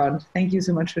on this front. Thank you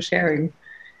so much for sharing.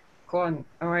 Cool. No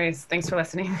worries. Thanks for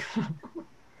listening.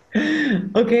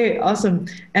 Okay, awesome.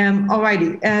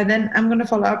 Alrighty, then I'm going to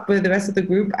follow up with the rest of the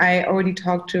group. I already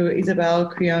talked to Isabel,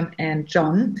 Creon, and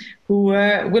John, who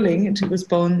were willing to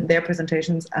postpone their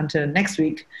presentations until next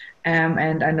week.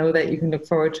 And I know that you can look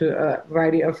forward to a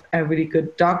variety of really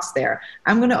good docs there.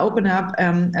 I'm going to open up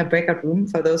a breakout room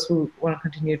for those who want to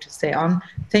continue to stay on.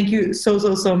 Thank you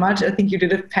so much. I think you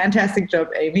did a fantastic job,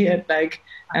 Amy, at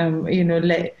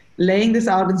laying this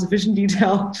out in sufficient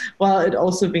detail while it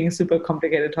also being a super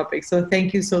complicated topic. So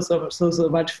thank you so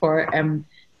much for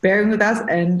bearing with us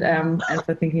and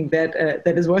for thinking that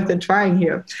that is worth it trying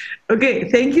here.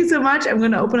 Okay, thank you so much. I'm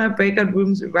going to open up breakout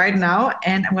rooms right now,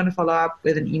 and I'm going to follow up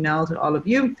with an email to all of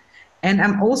you. And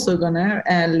I'm also going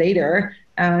to later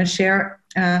share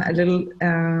a little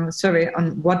survey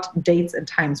on what dates and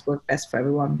times work best for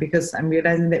everyone, because I'm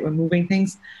realizing that we're moving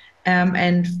things.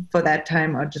 And for that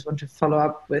time, I just want to follow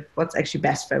up with what's actually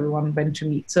best for everyone when to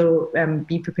meet. So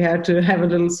be prepared to have a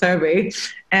little survey.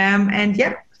 And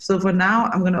yeah, so for now,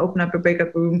 I'm going to open up a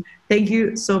breakout room. Thank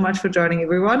you so much for joining,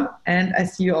 everyone. And I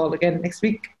see you all again next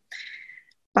week.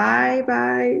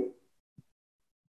 Bye.